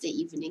Wednesday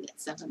evening at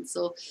 7.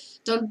 So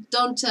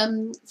don't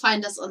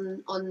find us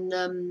on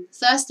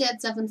Thursday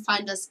at 7.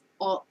 Find us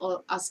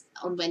or us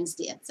on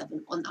Wednesday at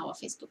 7 on our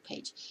Facebook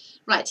page.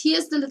 Right,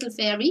 here's the little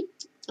fairy.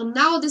 And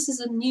now this is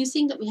a new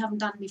thing that we haven't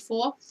done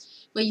before,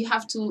 where you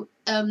have to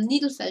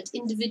needle felt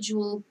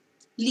individual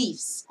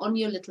leaves on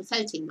your little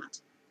felting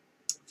mat.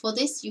 For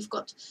this, you've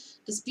got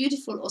this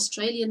beautiful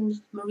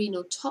Australian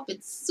merino top.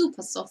 It's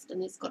super soft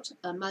and it's got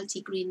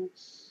multi-green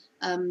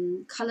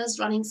colors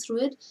running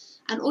through it.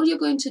 And all you're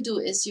going to do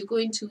is you're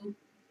going to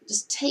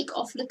just take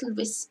off little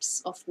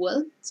wisps of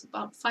wool. It's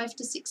about 5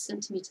 to 6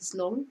 centimeters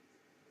long.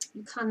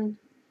 You can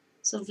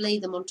sort of lay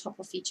them on top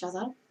of each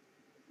other.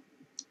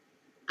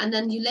 And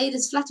then you lay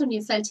this flat on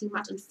your felting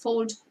mat and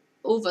fold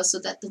over so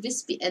that the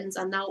wispy ends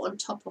are now on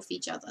top of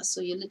each other.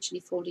 So you're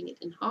literally folding it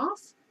in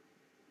half,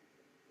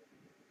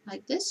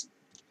 like this.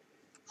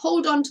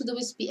 Hold on to the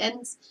wispy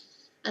ends,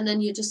 and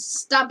then you're just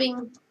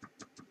stabbing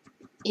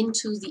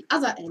into the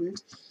other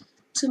end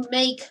to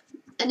make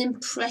an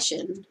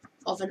impression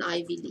of an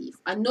ivy leaf.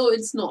 I know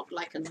it's not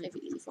like an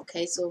ivy leaf,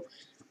 okay? So,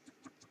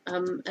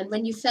 and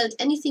when you felt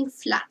anything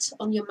flat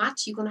on your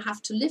mat, you're going to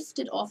have to lift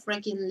it off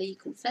regularly. You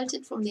can felt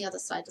it from the other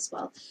side as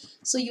well.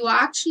 So you are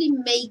actually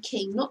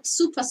making not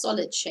super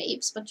solid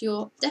shapes, but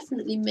you're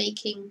definitely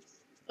making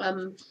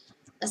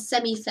a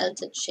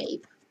semi-felted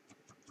shape.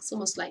 It's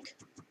almost like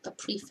a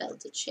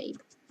pre-felted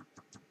shape,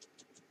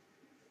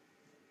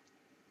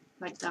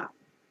 like that.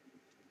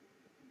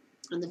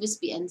 And the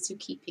wispy ends you're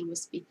keeping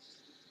wispy.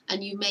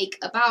 And you make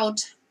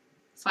about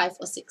 5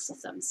 or 6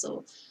 of them. So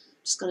I'm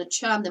just going to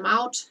churn them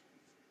out.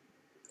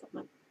 Got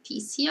my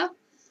piece here.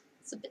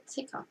 It's a bit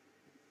thicker.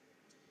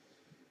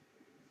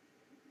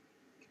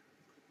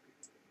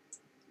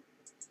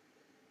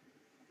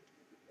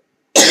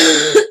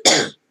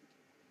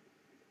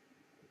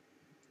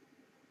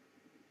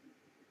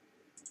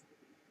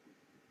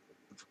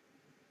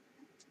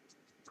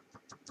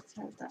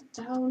 Felt that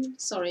down.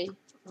 Sorry,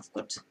 I've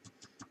got to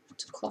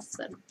cough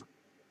then.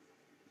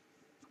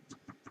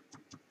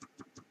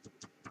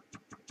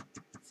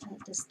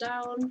 Felt this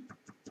down.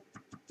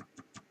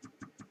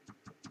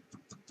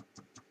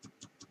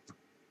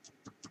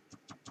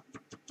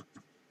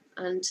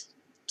 And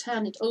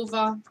turn it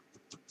over,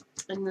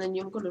 and then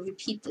you're going to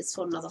repeat this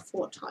for another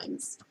 4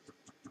 times.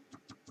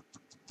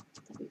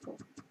 There we go.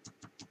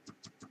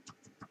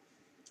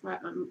 Right,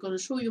 I'm going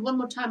to show you one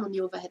more time on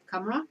the overhead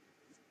camera.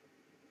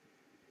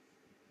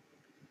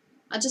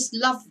 I just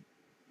love,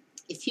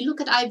 if you look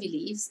at ivy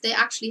leaves, they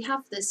actually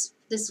have this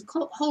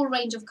whole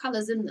range of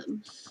colors in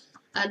them,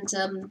 and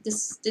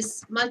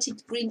this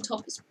multi-green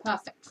top is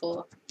perfect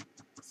for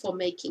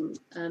making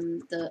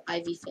the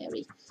ivy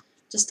fairy.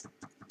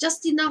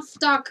 Just enough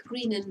dark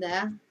green in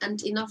there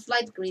and enough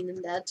light green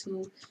in there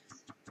to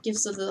give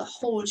sort of the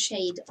whole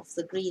shade of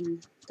the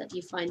green that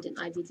you find in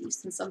ivy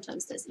leaves. And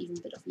sometimes there's even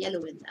a bit of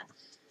yellow in there.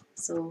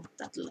 So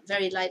that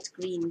very light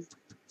green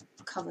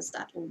covers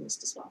that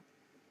almost as well.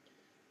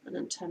 And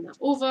then turn that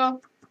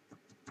over.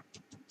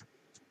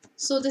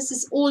 So this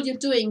is all you're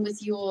doing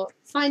with your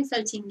fine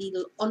felting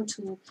needle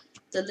onto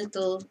the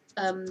little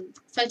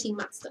felting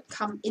mats that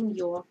come in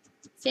your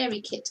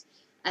fairy kit.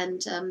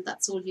 And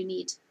that's all you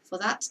need for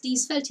that.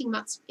 These felting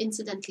mats,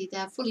 incidentally, they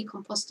are fully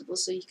compostable,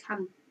 so you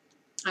can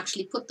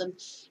actually put them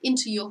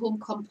into your home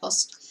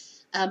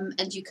compost,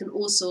 and you can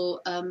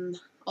also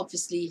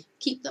obviously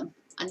keep them.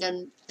 And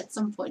then at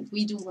some point,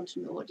 we do want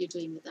to know what you're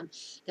doing with them.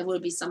 There will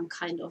be some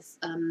kind of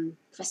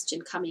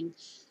question coming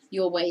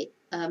your way,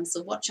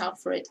 so watch out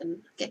for it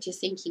and get your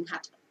thinking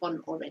hat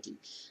on already.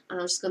 And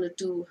I'm just going to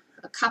do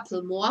a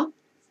couple more.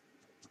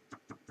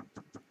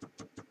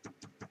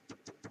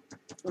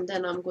 And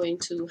then I'm going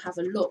to have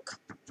a look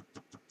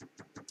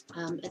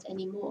at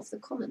any more of the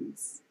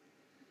comments.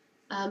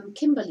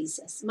 Kimberly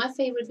says, my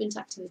favourite winter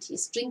activity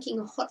is drinking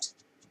a hot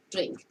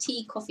drink,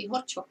 tea, coffee,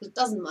 hot chocolate,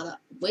 doesn't matter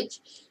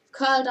which,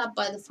 curled up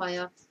by the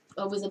fire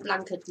or with a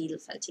blanket needle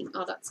felting.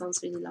 Oh, that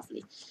sounds really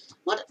lovely.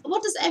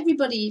 What does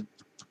everybody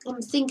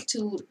think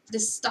to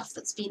this stuff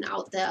that's been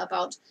out there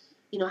about,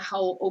 you know,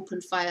 how open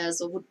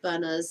fires or wood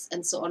burners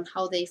and so on,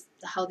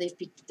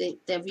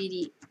 they're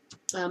really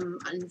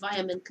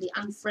environmentally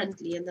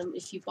unfriendly, and then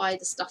if you buy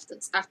the stuff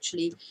that's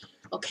actually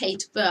okay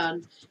to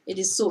burn, it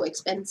is so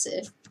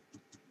expensive.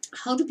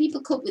 How do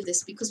people cope with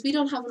this? Because we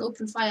don't have an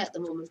open fire at the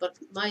moment, but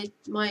my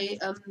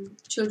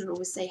children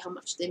always say how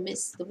much they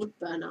miss the wood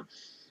burner.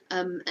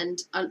 And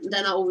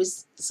then I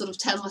always sort of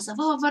tell myself,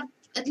 oh, but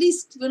at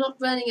least we're not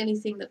burning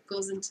anything that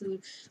goes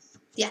into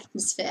the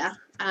atmosphere.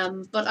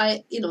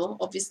 But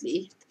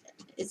obviously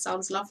it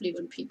sounds lovely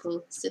when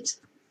people sit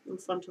in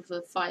front of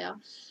a fire,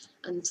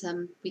 and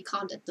we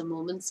can't at the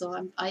moment, so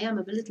I am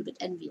a little bit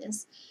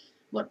envious.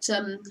 What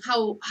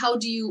how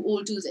do you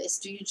all do this?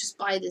 Do you just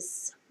buy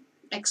this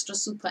extra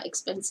super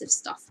expensive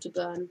stuff to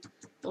burn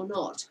or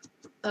not?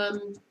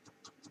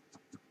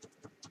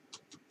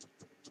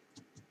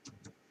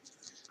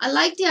 I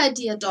like the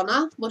idea,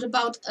 Donna. What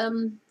about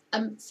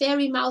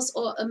fairy mouse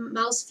or a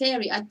mouse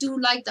fairy? I do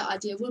like that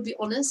idea. We'll be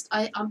honest.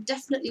 I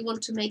definitely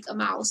want to make a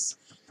mouse,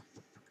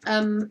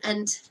 and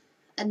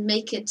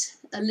make it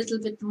a little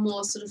bit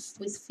more sort of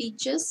with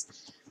features.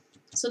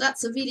 So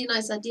that's a really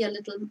nice idea. A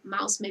little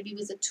mouse, maybe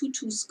with a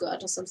tutu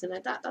skirt or something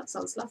like that. That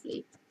sounds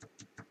lovely.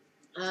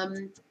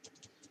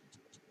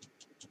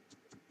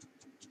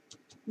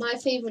 My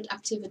favourite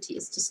activity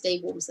is to stay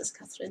warm, says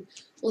Catherine.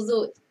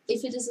 Although,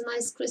 if it is a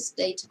nice crisp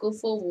day, to go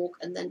for a walk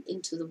and then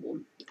into the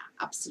warm. Yeah,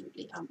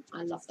 absolutely.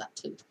 I love that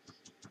too.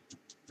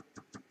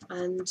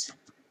 And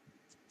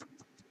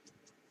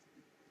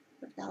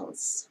what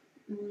else?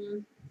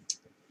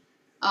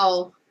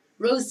 Oh,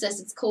 Rose says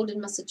it's cold in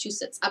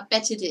Massachusetts. I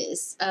bet it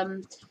is.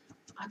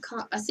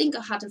 I think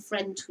I had a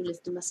friend who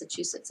lived in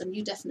Massachusetts, and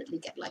you definitely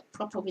get like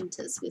proper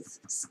winters with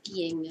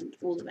skiing and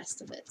all the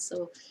rest of it.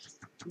 So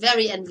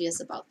very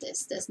envious about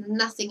this. There's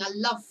nothing. I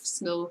love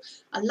snow.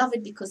 I love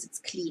it because it's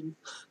clean.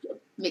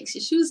 Makes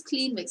your shoes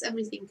clean, makes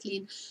everything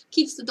clean,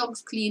 keeps the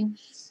dogs clean,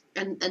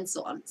 and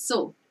so on.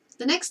 So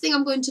the next thing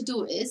I'm going to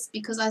do is,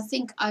 because I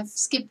think I've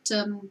skipped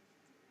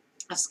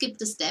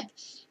a step,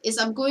 is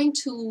I'm going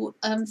to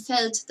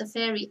felt the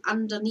fairy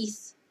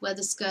underneath where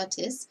the skirt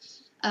is,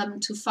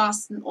 to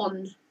fasten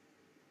on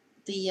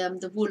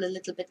the wool a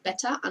little bit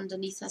better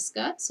underneath her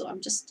skirt. So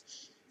I'm just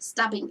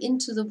stabbing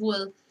into the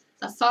wool.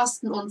 I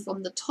fasten on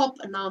from the top,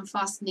 and now I'm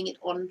fastening it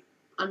on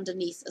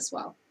underneath as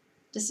well.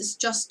 This is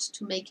just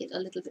to make it a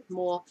little bit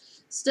more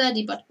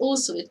sturdy, but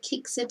also it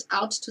kicks it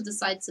out to the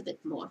sides a bit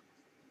more.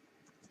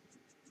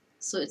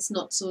 So it's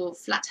not so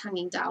flat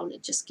hanging down.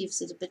 It just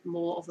gives it a bit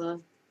more of a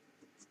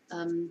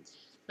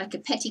like a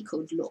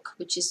petticoat look,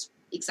 which is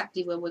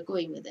exactly where we're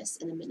going with this.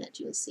 In a minute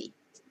you'll see.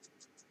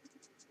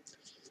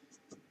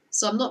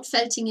 So I'm not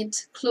felting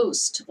it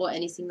closed or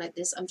anything like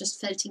this. I'm just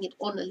felting it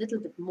on a little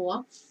bit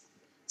more.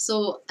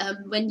 So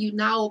when you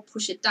now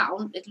push it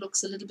down, it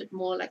looks a little bit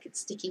more like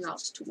it's sticking out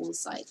to all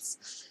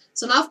sides.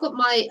 So now I've got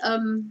my,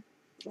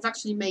 I've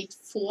actually made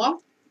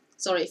 5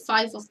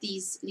 of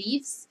these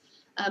leaves.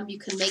 You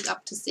can make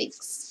up to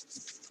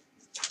 6,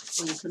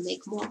 or you can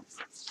make more.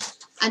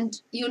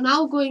 And you're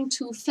now going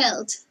to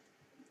felt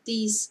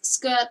these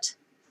skirt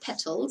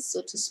petals,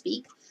 so to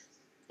speak,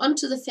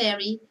 onto the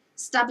fairy,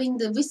 stabbing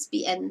the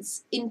wispy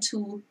ends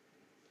into,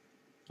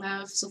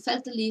 so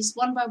felt the leaves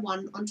one by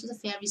one onto the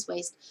fairy's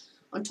waist,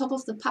 on top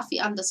of the puffy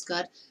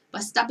underskirt, by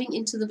stabbing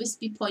into the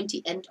wispy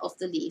pointy end of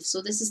the leaf.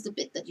 So this is the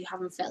bit that you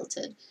haven't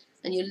felted,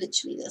 and you're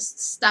literally just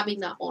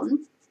stabbing that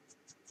on.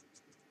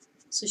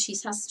 So she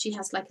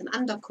has like an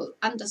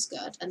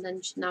underskirt, and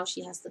then now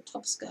she has the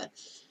top skirt,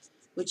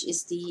 which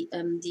is the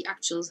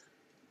actual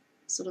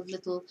sort of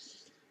little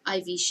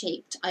ivy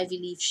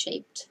leaf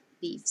shaped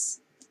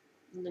leaves.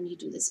 And then you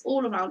do this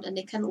all around, and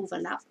they can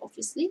overlap,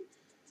 obviously.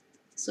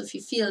 So if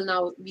you feel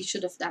now we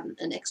should have done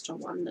an extra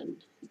one, then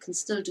you can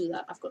still do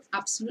that. I've got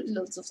absolutely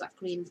loads of that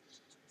green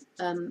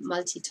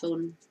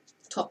multi-tone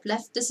top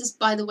left. This is,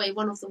 by the way,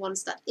 one of the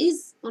ones that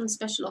is on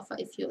special offer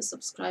if you're a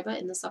subscriber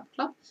in the sub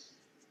club.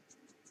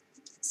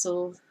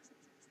 So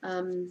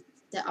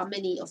there are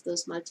many of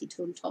those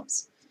multi-tone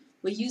tops.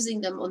 We're using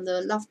them on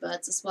the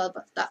lovebirds as well,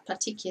 but that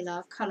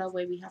particular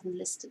colorway we haven't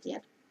listed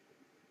yet.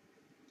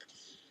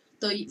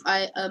 Though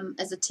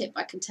as a tip,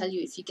 I can tell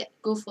you, if you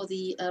go for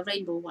the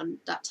rainbow one,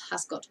 that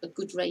has got a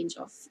good range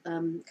of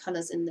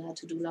colors in there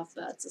to do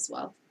lovebirds as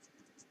well,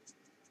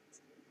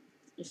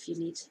 if you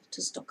need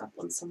to stock up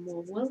on some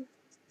more wool.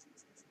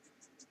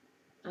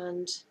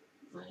 And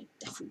I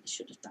definitely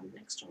should have done an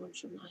extra one,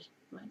 shouldn't I?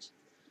 Might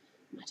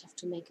have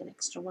to make an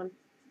extra one.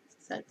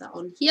 Felt that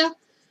on here.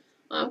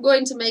 I'm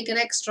going to make an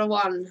extra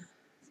one.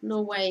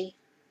 No way.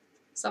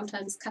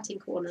 Sometimes cutting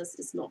corners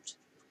is not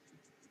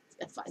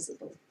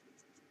advisable.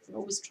 I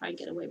always try and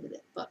get away with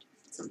it, but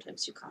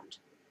sometimes you can't.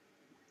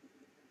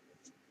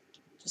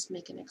 Just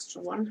make an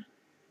extra one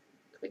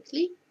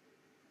quickly.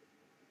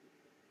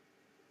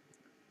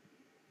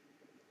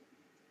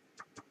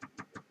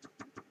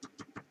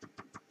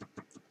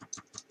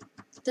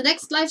 The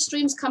next live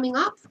stream's coming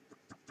up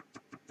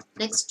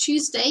next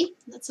Tuesday.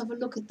 Let's have a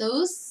look at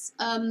those.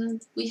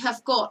 We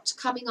have got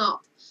coming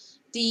up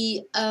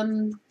the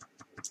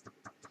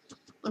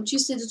on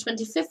Tuesday the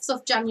 25th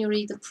of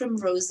January, the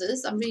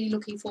primroses. I'm really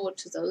looking forward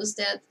to those.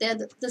 They're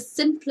the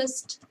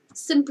simplest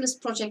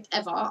project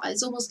ever.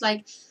 It's almost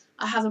like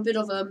I have a bit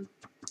of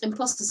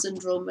imposter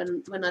syndrome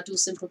when I do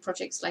simple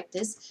projects like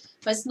this.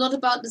 But it's not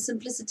about the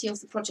simplicity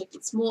of the project.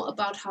 It's more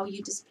about how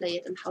you display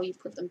it and how you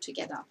put them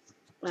together.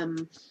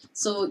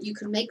 So you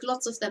can make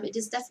lots of them. It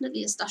is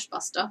definitely a stash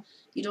buster.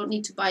 You don't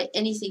need to buy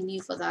anything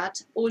new for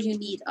that. All you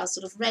need are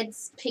sort of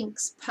reds,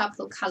 pinks,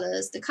 purple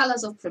colours, the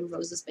colours of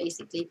primroses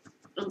basically,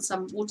 and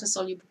some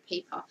water-soluble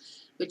paper,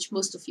 which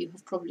most of you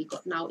have probably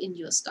got now in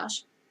your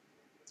stash.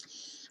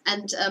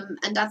 And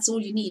that's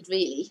all you need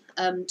really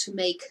to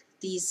make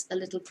these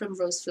little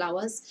primrose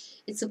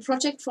flowers. It's a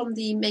project from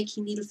the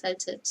Making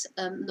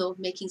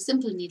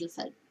Simple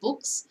Needlefelt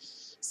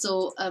books.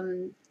 So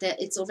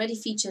it's already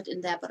featured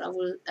in there, but I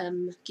will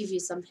give you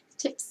some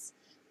tips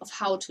of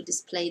how to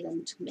display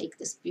them to make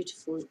this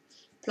beautiful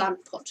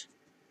plant pot.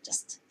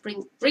 Just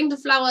bring the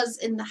flowers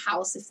in the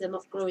house if they're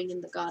not growing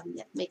in the garden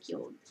yet. Make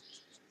your own.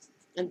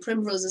 And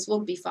primroses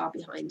won't be far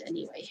behind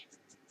anyway.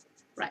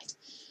 Right.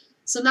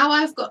 So now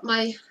I've got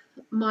my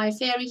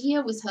fairy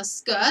here with her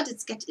skirt.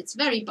 It's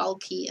very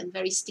bulky and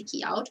very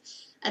sticky out.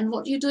 And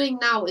what you're doing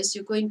now is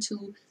you're going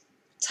to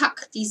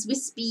tuck these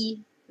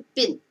wispy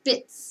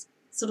bits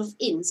sort of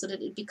in so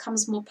that it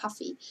becomes more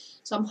puffy.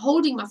 So I'm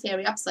holding my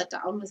fairy upside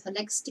down with her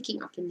legs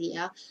sticking up in the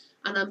air,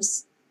 and I'm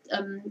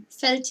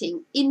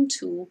felting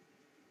into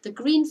the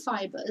green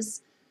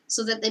fibers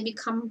so that they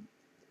become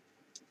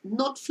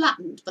not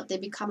flattened, but they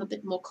become a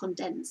bit more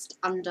condensed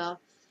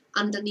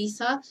underneath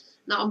her.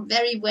 Now I'm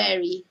very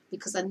wary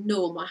because I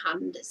know my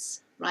hand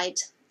is right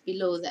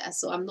below there,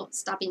 so I'm not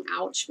stabbing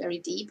ouch very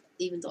deep,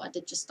 even though I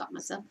did just stab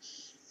myself.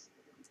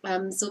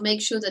 So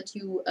make sure that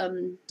you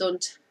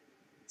don't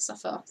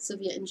suffer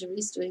severe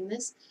injuries doing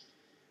this,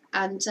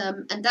 and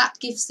that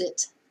gives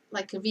it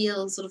like a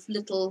real sort of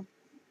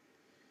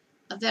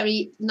a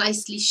very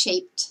nicely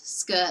shaped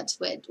skirt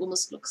where it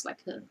almost looks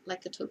like a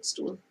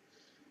toadstool.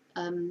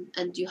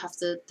 And you have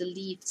the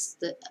leaves,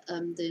 the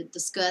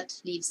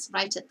skirt leaves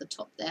right at the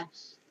top there.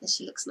 And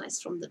she looks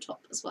nice from the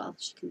top as well.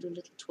 She can do a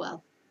little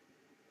twirl.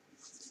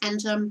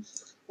 And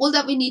all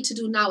that we need to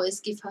do now is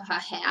give her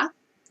hair,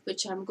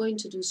 which I'm going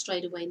to do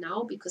straight away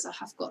now because I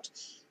have got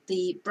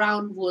the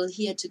brown wool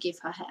here to give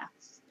her hair.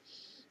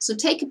 So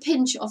take a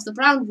pinch of the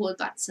brown wool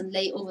bats and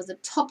lay over the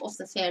top of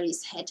the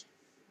fairy's head.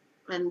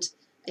 And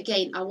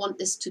again, I want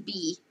this to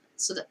be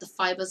so that the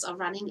fibers are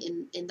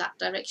running in that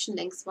direction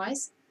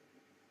lengthwise.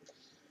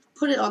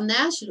 Put it on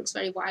there. She looks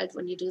very wild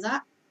when you do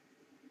that.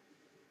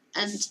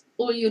 And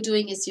all you're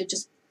doing is you're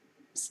just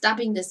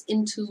stabbing this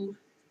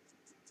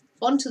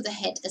onto the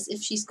head as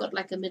if she's got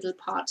like a middle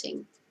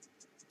parting.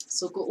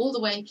 So go all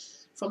the way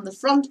from the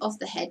front of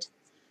the head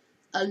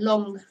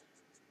along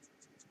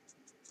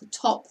the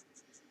top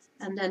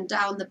and then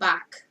down the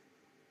back.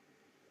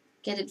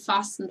 Get it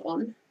fastened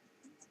on,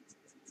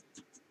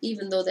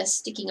 even though they're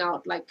sticking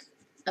out like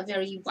a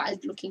very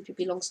wild looking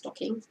Pippi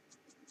Longstocking.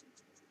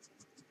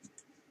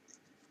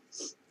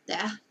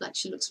 There, like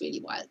she looks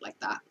really wild like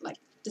that. Like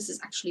this is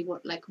actually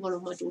what, like one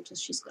of my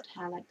daughters, she's got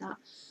hair like that.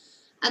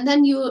 And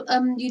then you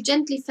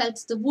gently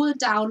felt the wool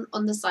down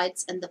on the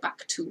sides and the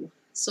back too.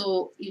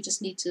 So you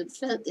just need to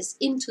felt this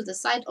into the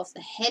side of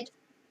the head,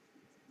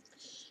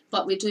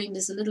 but we're doing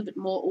this a little bit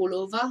more all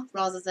over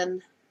rather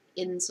than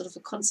in sort of a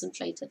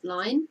concentrated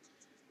line.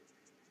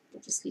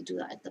 Obviously do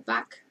that at the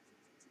back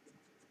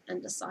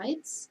and the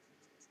sides.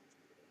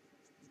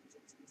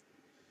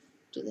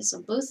 Do this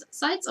on both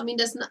sides. I mean,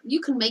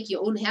 you can make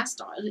your own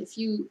hairstyle if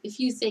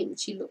you think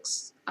she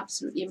looks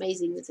absolutely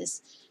amazing with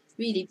this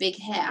really big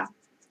hair,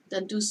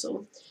 then do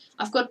so.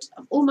 I've got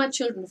all my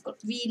children have got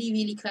really,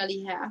 really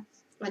curly hair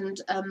and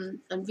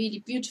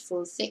really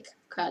beautiful thick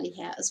curly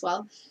hair as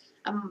well.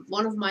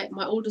 One of my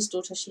oldest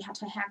daughters, she had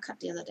her hair cut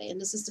the other day, and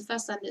this is the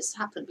first time this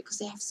happened because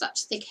they have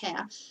such thick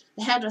hair.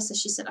 The hairdresser,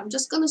 she said, I'm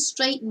just going to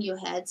straighten your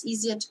hair, it's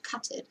easier to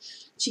cut it.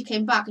 She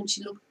came back and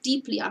she looked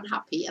deeply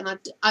unhappy, and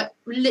I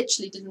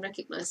literally didn't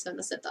recognize her, and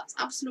I said, that's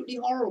absolutely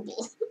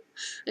horrible.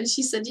 And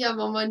she said, yeah,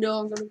 Mum, I know,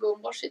 I'm going to go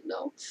and wash it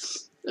now.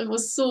 It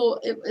was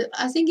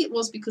I think it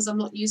was because I'm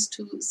not used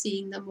to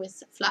seeing them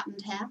with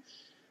flattened hair.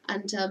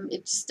 And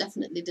it just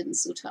definitely didn't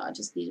suit her. I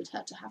just needed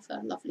her to have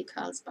her lovely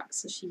curls back,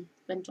 so she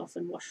went off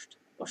and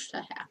washed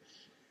her hair.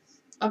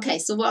 Okay,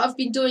 so what I've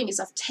been doing is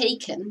I've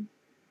taken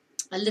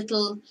a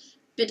little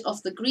bit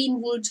of the green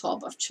wool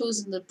top. I've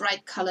chosen the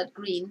bright coloured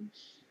green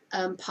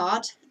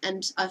part,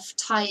 and I've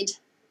tied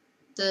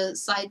the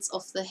sides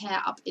of the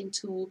hair up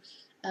into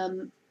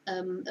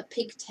a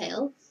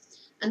pigtail.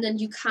 And then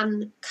you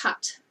can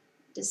cut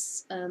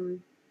this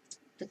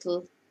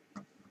little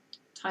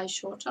tie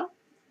shorter.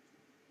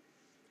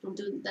 And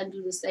then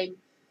do the same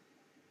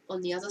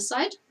on the other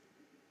side.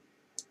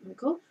 There we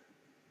go.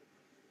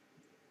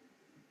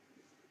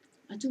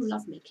 I do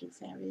love making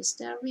fairies.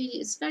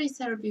 It's very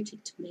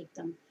therapeutic to make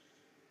them.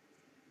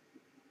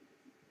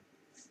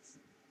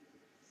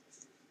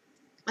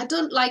 I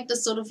don't like the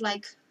sort of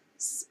like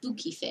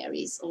spooky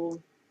fairies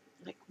or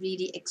like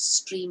really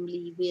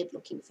extremely weird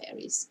looking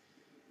fairies.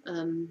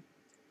 I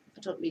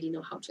don't really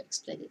know how to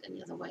explain it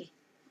any other way.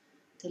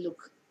 They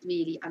look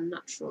really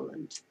unnatural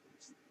and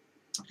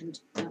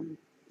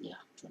yeah,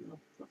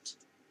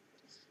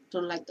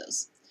 don't like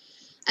those.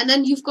 And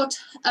then you've got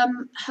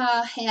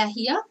her hair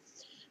here.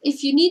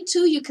 If you need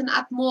to, you can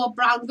add more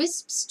brown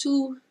wisps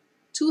to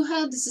to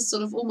her. This is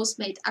sort of almost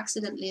made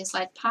accidentally a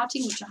slight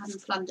parting, which I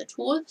hadn't planned at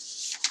all.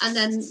 And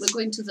then we're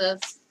going to the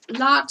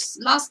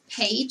last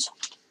page.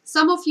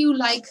 Some of you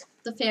like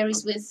the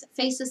fairies with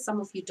faces, some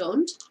of you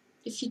don't.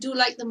 If you do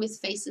like them with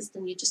faces,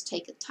 then you just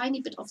take a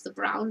tiny bit of the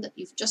brown that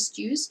you've just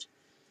used,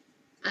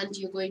 and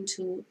you're going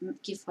to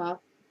give her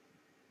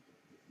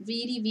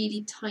really,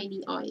 really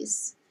tiny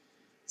eyes.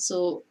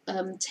 So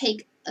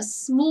take a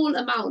small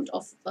amount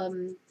of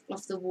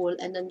the wool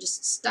and then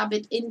just stab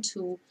it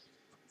into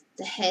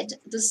the head.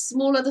 The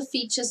smaller the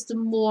features, the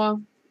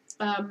more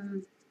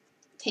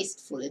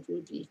tasteful it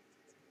will be.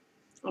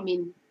 I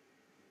mean,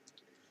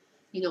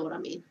 you know what I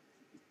mean.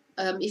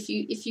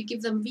 If you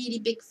give them really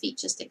big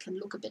features, they can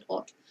look a bit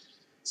odd.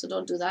 So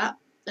don't do that.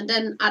 And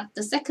then at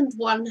the second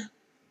one,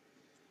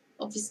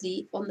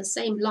 obviously on the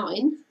same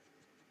line,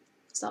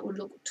 because that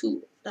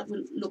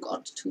will look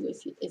odd too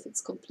if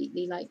it's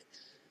completely like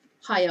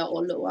higher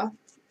or lower.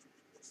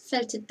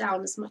 Felt it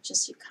down as much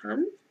as you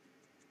can.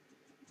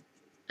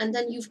 And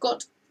then you've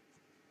got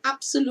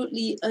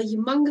absolutely a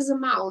humongous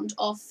amount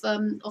of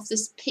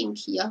this pink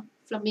here,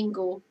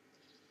 flamingo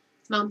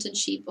mountain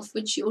sheep, of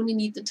which you only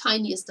need the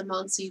tiniest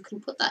amount, so you can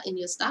put that in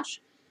your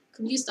stash. You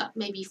can use that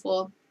maybe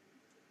for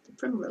the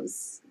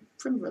primroses,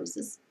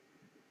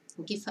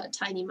 and give her a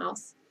tiny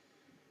mouth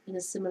in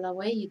a similar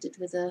way you did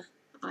with the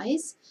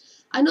eyes.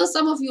 I know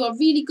some of you are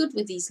really good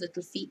with these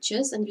little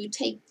features, and you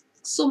take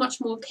so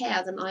much more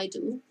care than I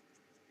do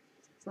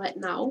right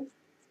now.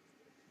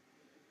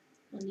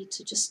 I need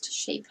to just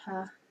shape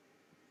her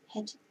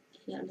head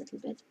here a little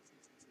bit.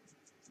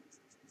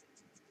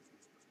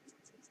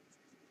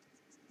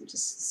 I'm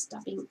just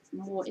stabbing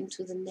more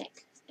into the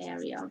neck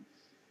area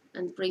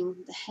and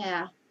bring the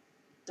hair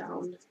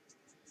down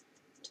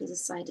to the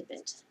side a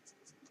bit.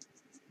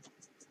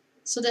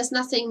 So there's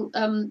nothing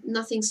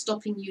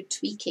stopping you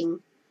tweaking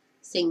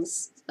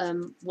things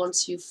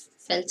once you've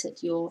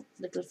felted your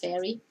little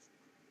fairy.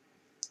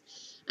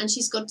 And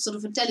she's got sort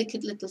of a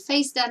delicate little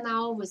face there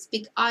now with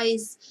big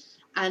eyes,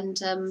 and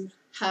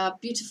her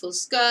beautiful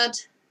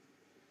skirt.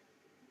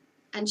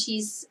 And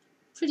she's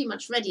pretty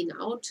much ready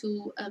now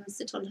to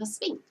sit on her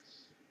swing,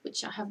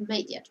 which I haven't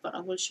made yet, but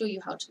I will show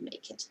you how to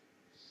make it.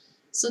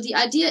 So the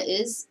idea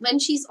is, when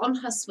she's on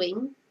her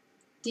swing,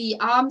 the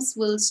arms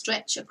will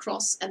stretch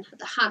across and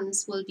the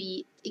hands will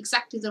be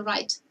exactly the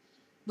right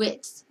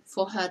width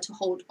for her to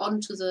hold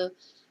onto the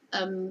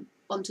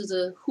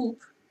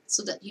hoop,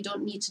 so that you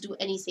don't need to do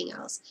anything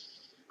else.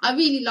 I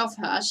really love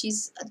her.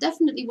 She's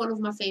definitely one of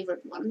my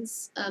favorite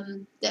ones.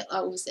 I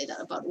always say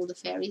that about all the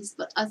fairies,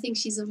 but I think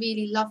she's a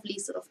really lovely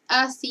sort of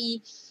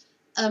earthy,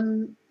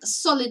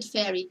 solid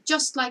fairy,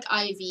 just like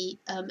Ivy.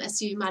 As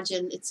you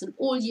imagine, it's an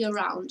all year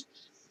round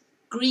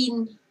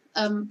green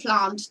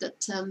plant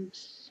that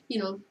you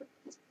know,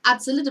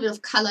 adds a little bit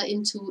of colour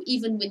into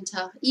even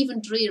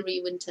dreary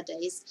winter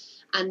days.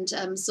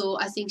 And so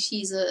I think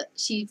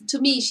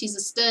to me she's a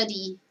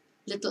sturdy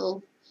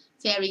little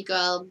fairy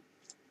girl,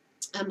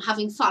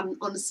 having fun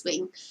on a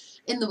swing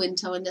in the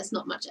winter when there's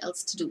not much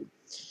else to do.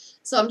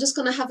 So I'm just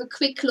going to have a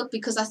quick look,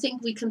 because I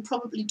think we can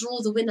probably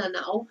draw the winner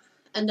now,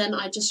 and then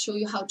I just show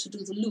you how to do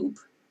the loop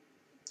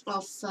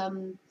of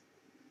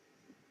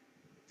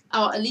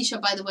Alicia,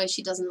 by the way,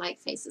 she doesn't like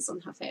faces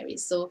on her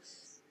fairies, so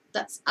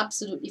that's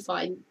absolutely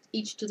fine,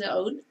 each to their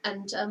own.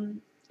 And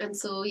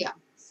so yeah.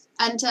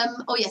 And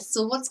oh yes,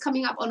 so what's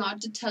coming up? Oh no, I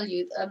did tell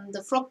you,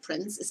 the Frog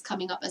Prince is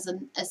coming up as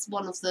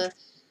one of the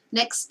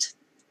next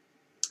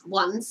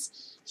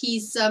ones.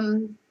 He's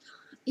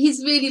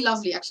really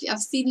lovely, actually. I've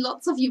seen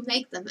lots of you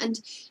make them, and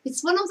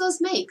it's one of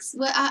those makes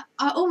where I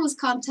almost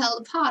can't tell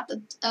apart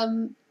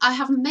that I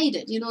haven't made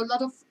it. You know, a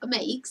lot of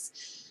makes,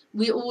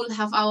 we all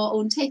have our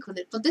own take on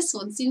it, but this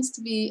one seems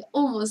to be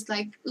almost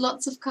like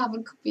lots of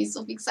carbon copies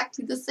of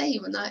exactly the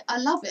same, and I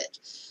love it.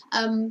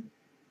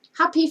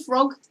 Happy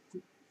Frog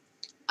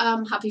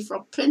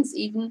Prince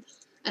even,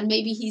 and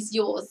maybe he's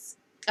yours.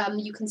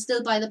 You can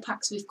still buy the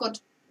packs. We've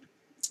got,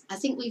 I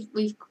think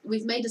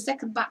we've made a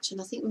second batch, and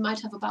I think we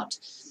might have about,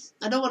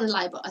 I don't want to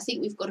lie, but I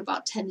think we've got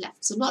about 10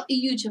 left. So not a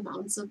huge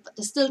amount, but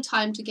there's still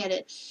time to get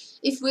it.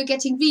 If we're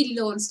getting really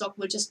low in stock,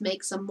 we'll just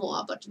make some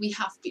more, but we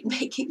have been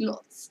making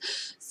lots.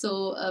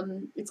 So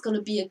it's going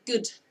to be a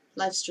good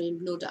live stream,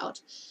 no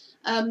doubt.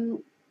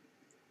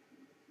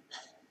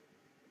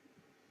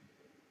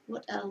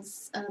 What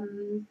else?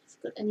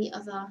 Got any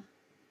other?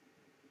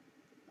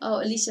 Oh,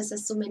 Alicia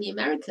says so many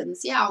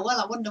Americans. Yeah, well,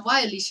 I wonder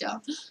why,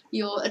 Alicia.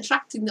 You're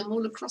attracting them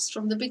all across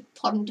from the big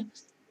pond.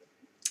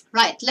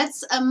 Right,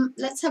 let's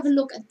have a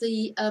look at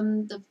the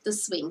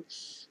swing.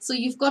 So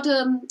you've got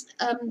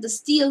the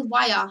steel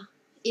wire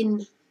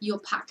in your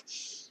pack.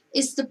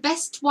 It's the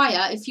best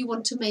wire if you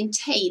want to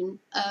maintain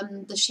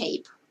the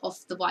shape of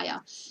the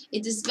wire.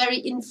 It is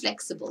very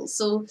inflexible,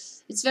 so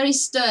it's very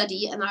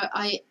sturdy, and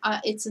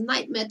it's a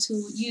nightmare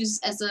to use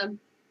as a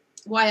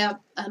wire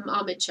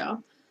armature.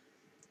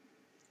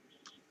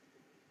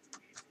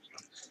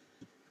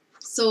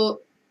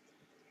 So,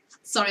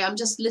 sorry, I'm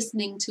just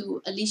listening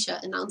to Alicia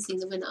announcing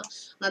the winner,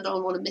 and I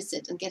don't want to miss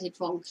it and get it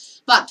wrong.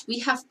 But we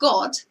have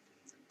got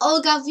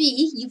Olga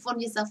V, you've won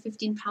yourself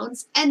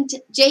 £15, and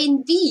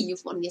Jane V,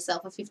 you've won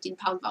yourself a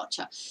 £15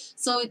 voucher.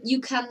 So you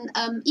can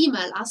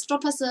email us,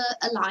 drop us a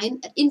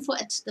line at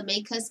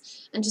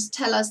info@themakers, and just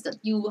tell us that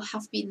you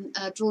have been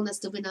drawn as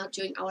the winner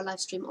during our live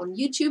stream on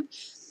YouTube,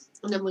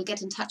 and then we'll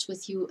get in touch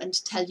with you and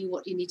tell you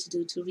what you need to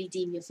do to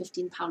redeem your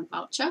 £15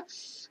 voucher.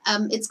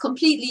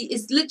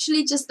 It's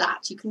literally just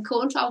that. You can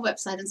go onto our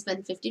website and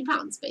spend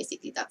 £15,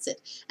 basically, that's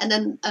it. And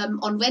then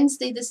on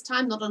Wednesday this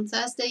time, not on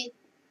Thursday,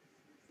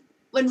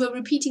 when we're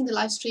repeating the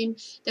live stream,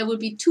 there will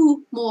be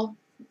 2 more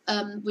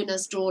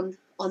winners drawn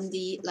on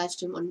the live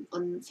stream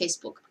on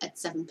Facebook at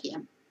 7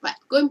 p.m. Right,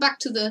 going back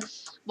to the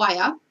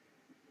wire,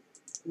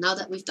 now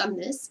that we've done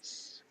this.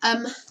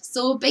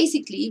 So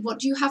basically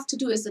what you have to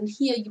do is, and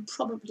here you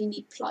probably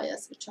need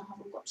pliers, which I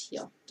haven't got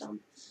here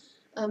done.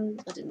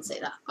 I didn't say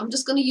that. I'm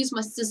just going to use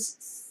my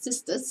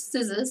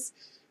scissors.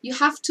 You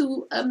have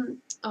to,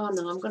 oh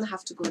no, I'm going to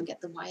have to go and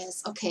get the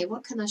wires. Okay,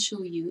 what can I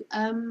show you?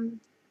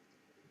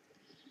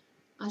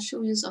 I'll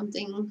show you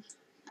something.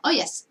 Oh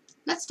yes,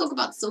 let's talk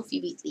about Sophie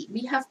Wheatley.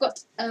 We have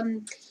got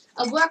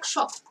a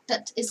workshop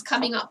that is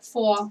coming up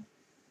for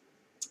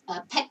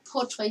pet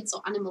portraits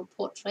or animal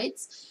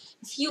portraits.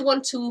 If you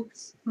want to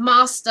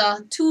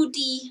master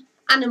 2D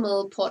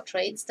animal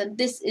portraits, then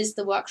this is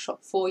the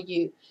workshop for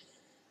you.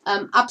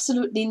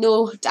 Absolutely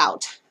no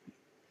doubt.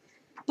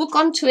 Book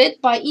onto it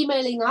by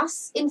emailing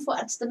us,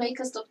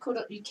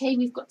 info@themakers.co.uk.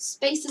 We've got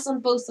spaces on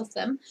both of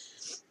them,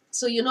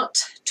 so you're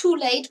not too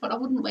late, but I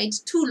wouldn't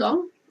wait too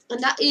long.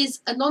 And that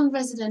is a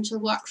non-residential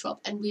workshop,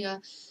 and we're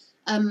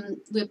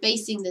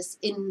basing this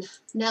in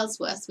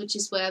Nailsworth, which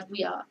is where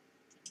we are,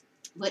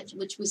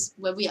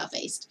 where we are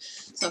based.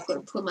 So I've got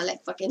to pull my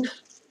leg back in.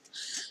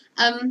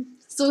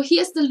 So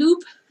here's the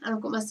loop, and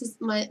I've got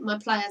my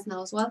pliers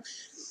now as well.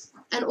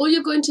 And all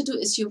you're going to do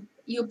is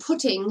you're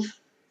putting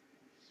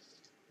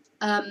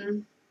a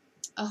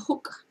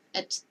hook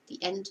at the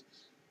end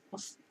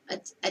of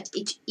at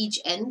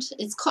each end.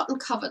 It's cotton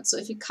covered, so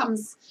if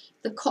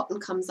the cotton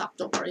comes up,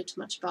 don't worry too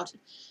much about it.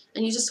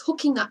 And you're just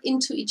hooking that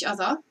into each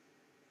other.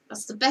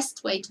 That's the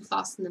best way to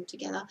fasten them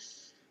together.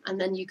 And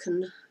then you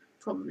can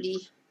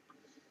probably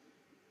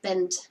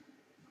bend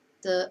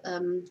the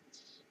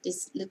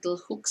these little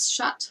hooks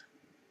shut.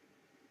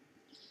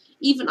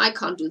 Even I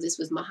can't do this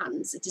with my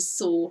hands. It is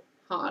so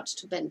hard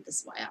to bend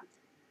this wire.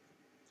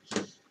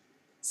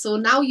 So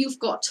now you've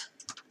got,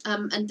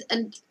 and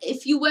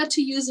if you were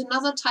to use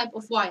another type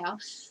of wire,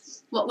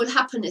 what will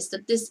happen is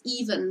that this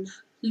even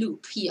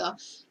loop here,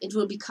 it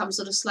will become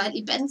sort of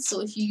slightly bent.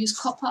 So if you use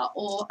copper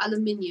or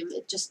aluminium,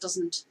 it just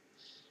doesn't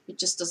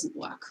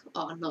work.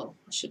 Oh no,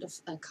 I should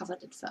have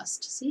covered it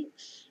first. See,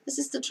 this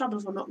is the trouble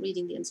for not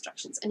reading the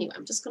instructions. Anyway,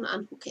 I'm just going to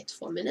unhook it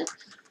for a minute.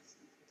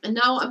 And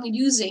now I'm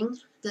using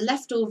the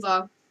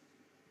leftover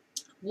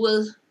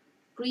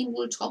green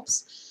wool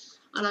tops,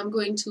 and I'm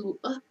going to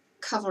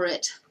cover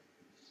it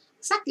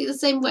exactly the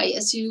same way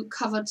as you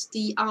covered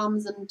the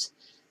arms and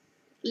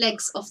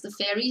legs of the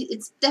fairy.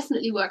 It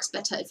definitely works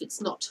better if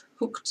it's not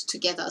hooked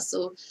together.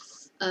 So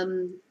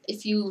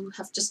if you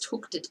have just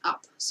hooked it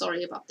up,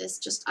 sorry about this,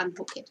 just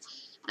unhook it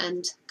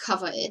and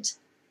cover it.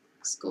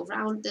 Let's go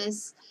around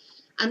this.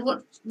 And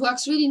what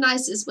works really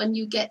nice is when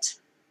you get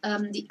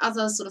the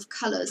other sort of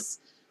colors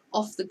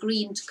of the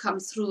green to come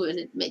through, and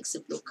it makes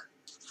it look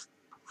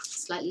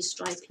slightly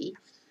stripy.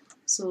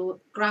 So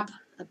grab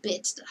a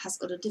bit that has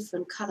got a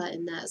different color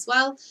in there as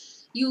well.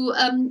 You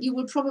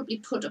will probably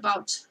put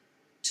about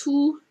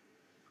 2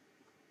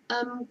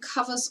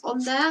 covers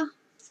on there,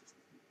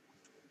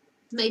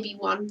 maybe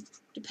 1,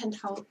 depend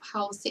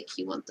how thick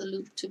you want the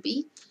loop to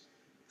be.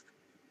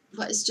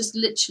 But it's just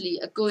literally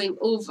a going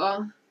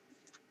over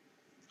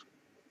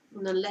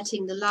and then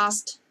letting the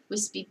last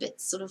wispy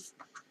bits sort of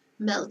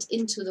melt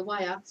into the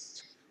wire.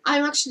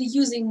 I'm actually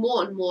using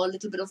more and more a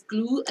little bit of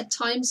glue at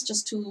times,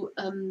 just to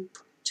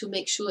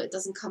make sure it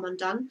doesn't come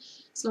undone.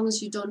 As long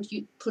as you don't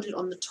put it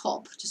on the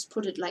top, just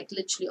put it like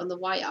literally on the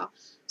wire,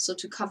 so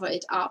to cover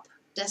it up.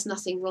 There's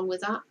nothing wrong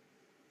with that.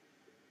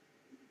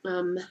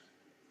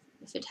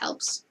 If it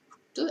helps,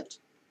 do it.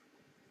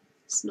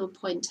 There's no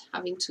point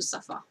having to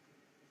suffer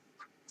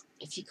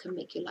if you can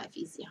make your life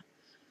easier.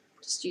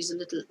 Just use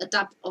a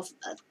dab of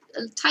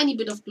a tiny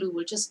bit of glue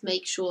will just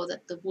make sure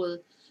that the wool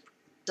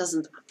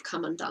doesn't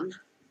come undone.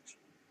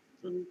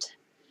 And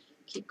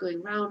keep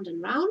going round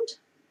and round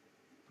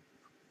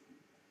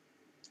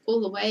all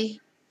the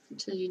way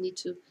until you need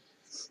to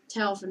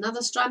tear off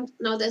another strand.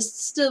 Now there's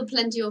still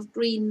plenty of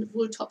green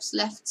wool tops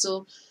left,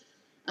 so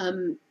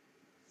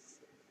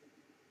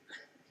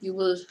you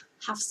will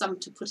have some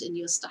to put in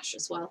your stash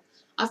as well.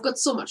 I've got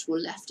so much wool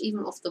left,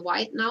 even off the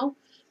white now.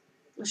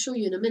 I'll show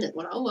you in a minute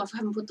what. Oh, I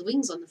haven't put the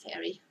wings on the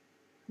fairy.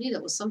 I knew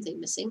there was something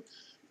missing.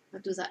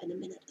 I'll do that in a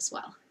minute as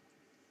well.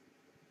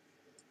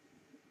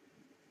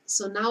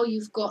 So now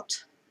you've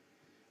got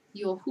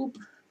your hoop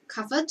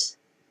covered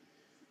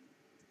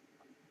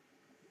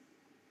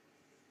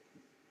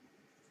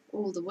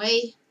all the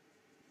way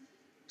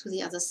to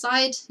the other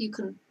side. You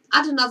can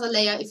add another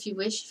layer if you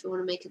wish, if you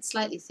want to make it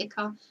slightly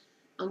thicker.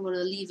 I'm going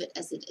to leave it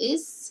as it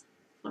is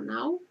for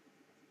now.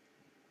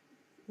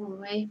 all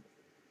the way.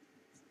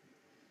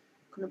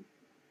 I'm going to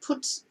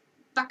put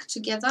back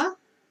together,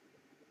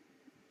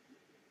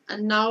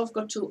 and now I've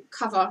got to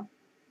cover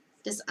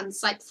this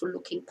unsightful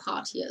looking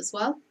part here as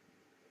well.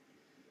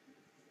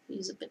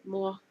 Use a bit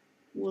more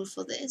wool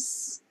for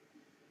this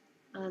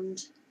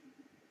and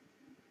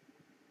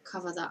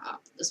cover that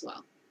up as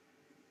well.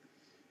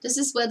 This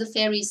is where the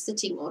fairy is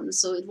sitting on,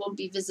 so it won't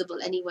be visible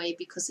anyway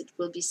because it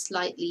will be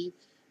slightly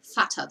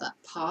fatter,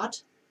 that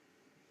part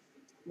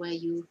where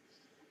you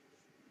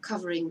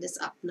covering this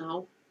up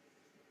now.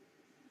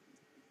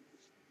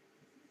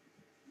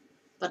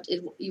 But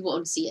you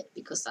won't see it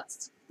because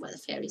that's where the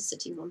fairy is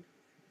sitting on.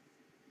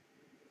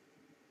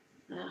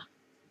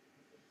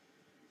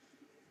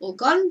 All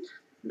gone.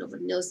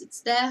 Nobody knows it's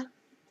there.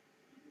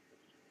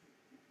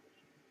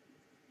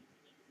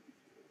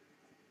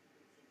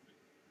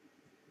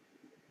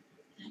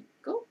 There you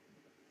go.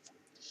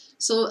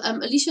 So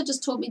Alicia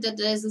just told me that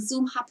there's a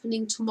Zoom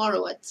happening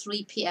tomorrow at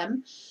 3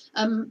 p.m.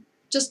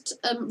 Just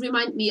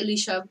remind me,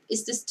 Alicia,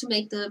 is this to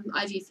make the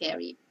Ivy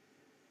Fairy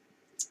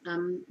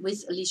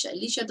with Alicia?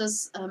 Alicia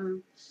does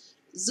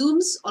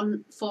Zooms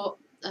on for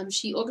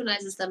she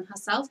organizes them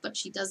herself, but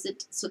she does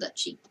it so that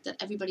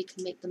everybody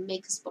can make the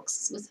makers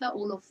boxes with her,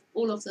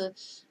 all of the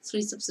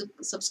 3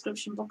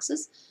 subscription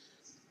boxes.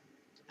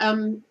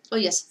 Oh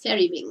yes,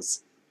 fairy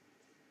wings.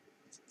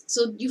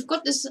 So you've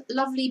got this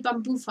lovely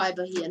bamboo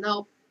fiber here.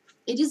 Now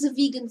it is a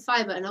vegan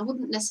fiber, and I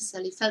wouldn't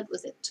necessarily felt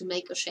with it to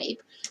make a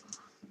shape,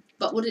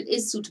 but what it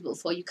is suitable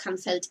for, you can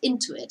felt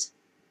into it.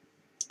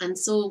 And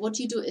so what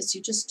you do is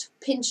you just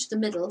pinch the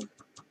middle.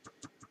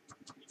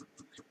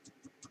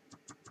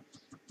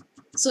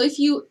 So if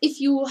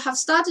you have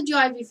started your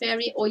Ivy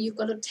Fairy, or you've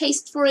got a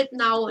taste for it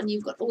now and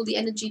you've got all the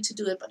energy to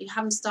do it, but you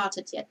haven't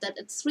started yet, that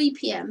at 3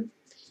 p.m.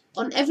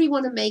 on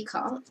Everyone a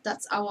Maker,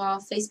 that's our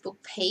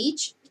Facebook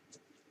page,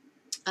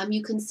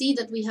 you can see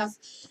that we have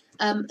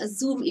a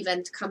Zoom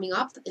event coming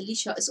up.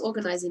 Alicia is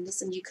organizing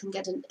this, and you can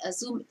get a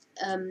Zoom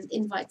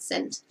invite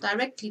sent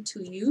directly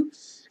to you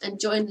and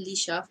join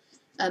Alicia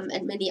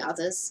and many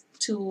others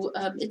to,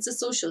 it's a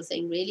social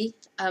thing really,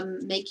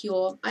 make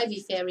your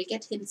Ivy Fairy,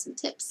 get hints and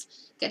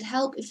tips, get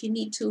help if you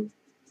need to,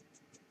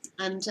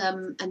 and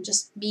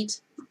just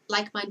meet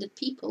like-minded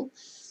people.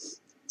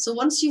 So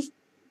once you've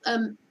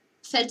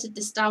felted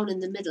this down in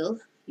the middle,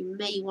 you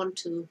may want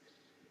to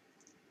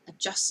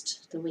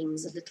adjust the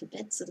wings a little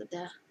bit so that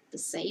they're the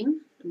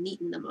same, and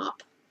neaten them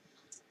up.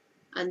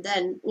 And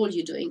then all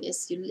you're doing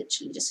is you're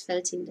literally just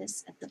felting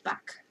this at the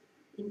back,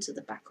 into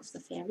the back of the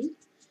fairy.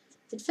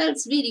 It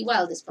felts really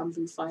well, this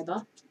bamboo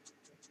fiber.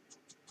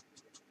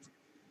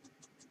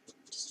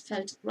 Just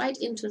felt right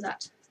into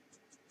that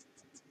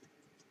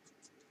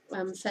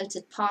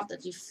felted part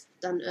that you've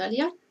done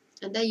earlier.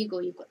 And there you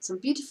go, you've got some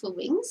beautiful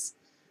wings.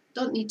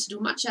 Don't need to do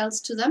much else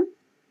to them.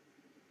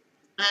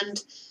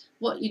 And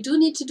what you do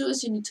need to do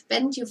is you need to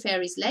bend your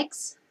fairy's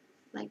legs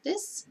like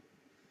this.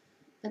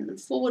 Bend them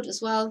forward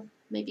as well,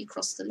 maybe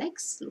cross the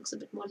legs, looks a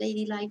bit more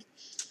ladylike.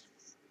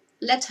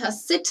 Let her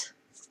sit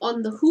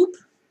on the hoop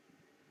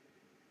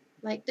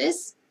like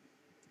this,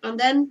 and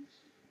then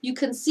you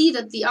can see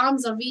that the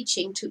arms are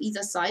reaching to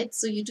either side,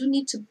 so you do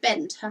need to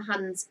bend her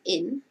hands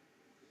in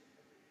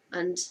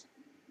and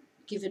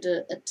give it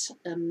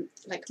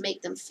like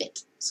make them fit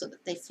so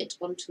that they fit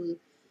onto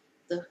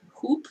the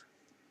hoop,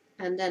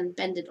 and then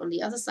bend it on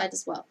the other side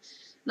as well.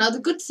 Now the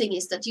good thing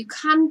is that you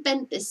can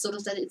bend this so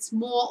that it's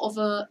more of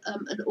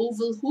an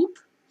oval hoop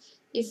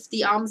if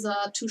the arms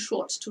are too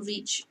short to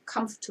reach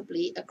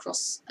comfortably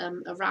across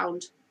a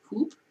round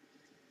hoop.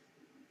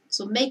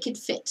 So make it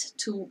fit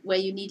to where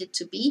you need it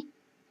to be.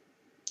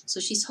 So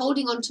she's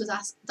holding on to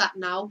that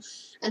now,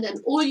 and then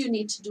all you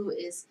need to do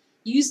is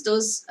use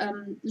those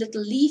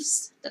little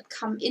leaves that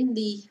come in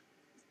the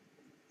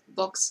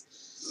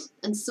box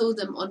and sew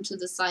them onto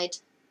the side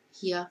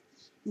here.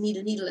 You need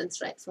a needle and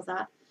thread for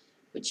that,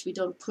 which we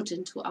don't put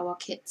into our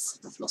kits.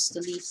 I've lost the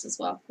leaves as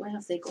well. Where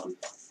have they gone?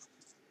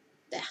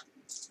 There.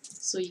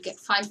 So you get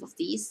 5 of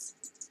these,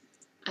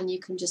 and you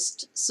can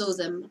just sew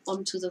them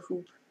onto the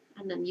hoop,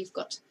 and then you've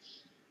got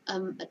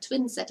a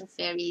twin set of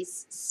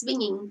fairies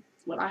swinging.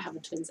 Well, I have a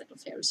twin set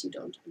of fairies, you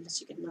don't, unless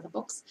you get another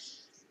box.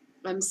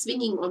 I'm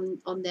swinging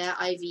on their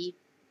ivy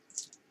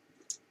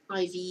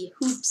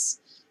hoops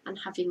and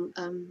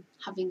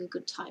having a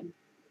good time.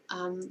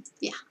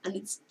 Yeah, and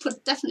it's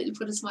definitely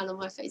put a smile on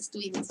my face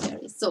doing these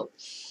fairies. So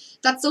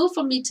that's all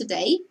from me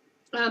today.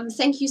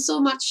 Thank you so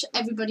much,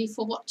 everybody,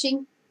 for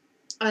watching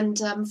and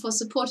for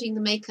supporting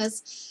the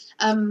makers.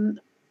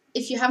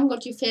 If you haven't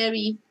got your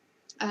fairy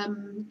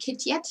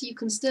kit yet, you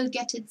can still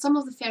get it. Some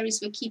of the fairies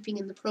we're keeping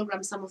in the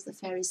program, some of the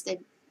fairies they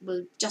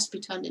will just be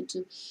turned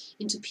into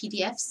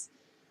PDFs.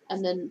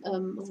 And then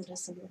oh,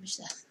 there's some rubbish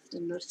there. I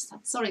didn't notice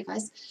that. Sorry,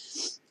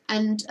 guys.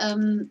 And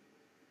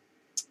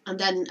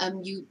then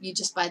you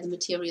just buy the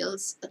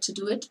materials to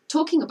do it.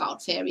 Talking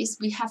about fairies,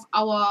 we have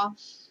our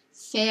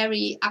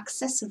fairy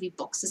accessory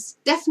boxes.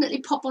 Definitely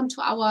pop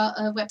onto our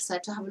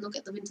website to have a look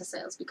at the winter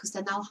sales, because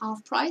they're now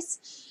half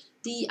price.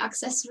 The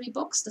accessory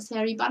box, the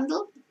fairy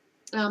bundle,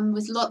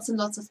 with lots and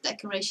lots of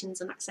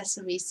decorations and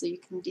accessories, so you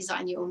can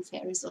design your own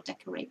fairies or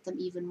decorate them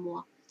even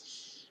more.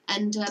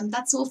 And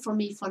that's all from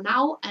me for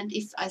now. And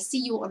if I see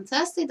you on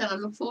Thursday, then I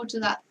look forward to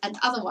that. And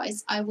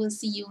otherwise, I will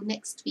see you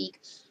next week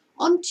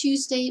on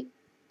Tuesday,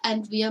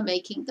 and we are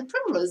making the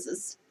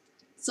primroses.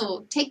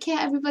 So take care,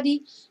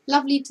 everybody.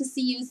 Lovely to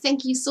see you.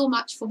 Thank you so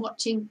much for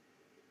watching.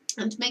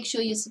 And make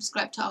sure you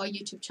subscribe to our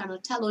YouTube channel.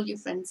 Tell all your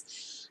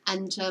friends.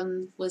 And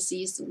we'll see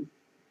you soon.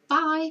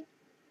 Bye.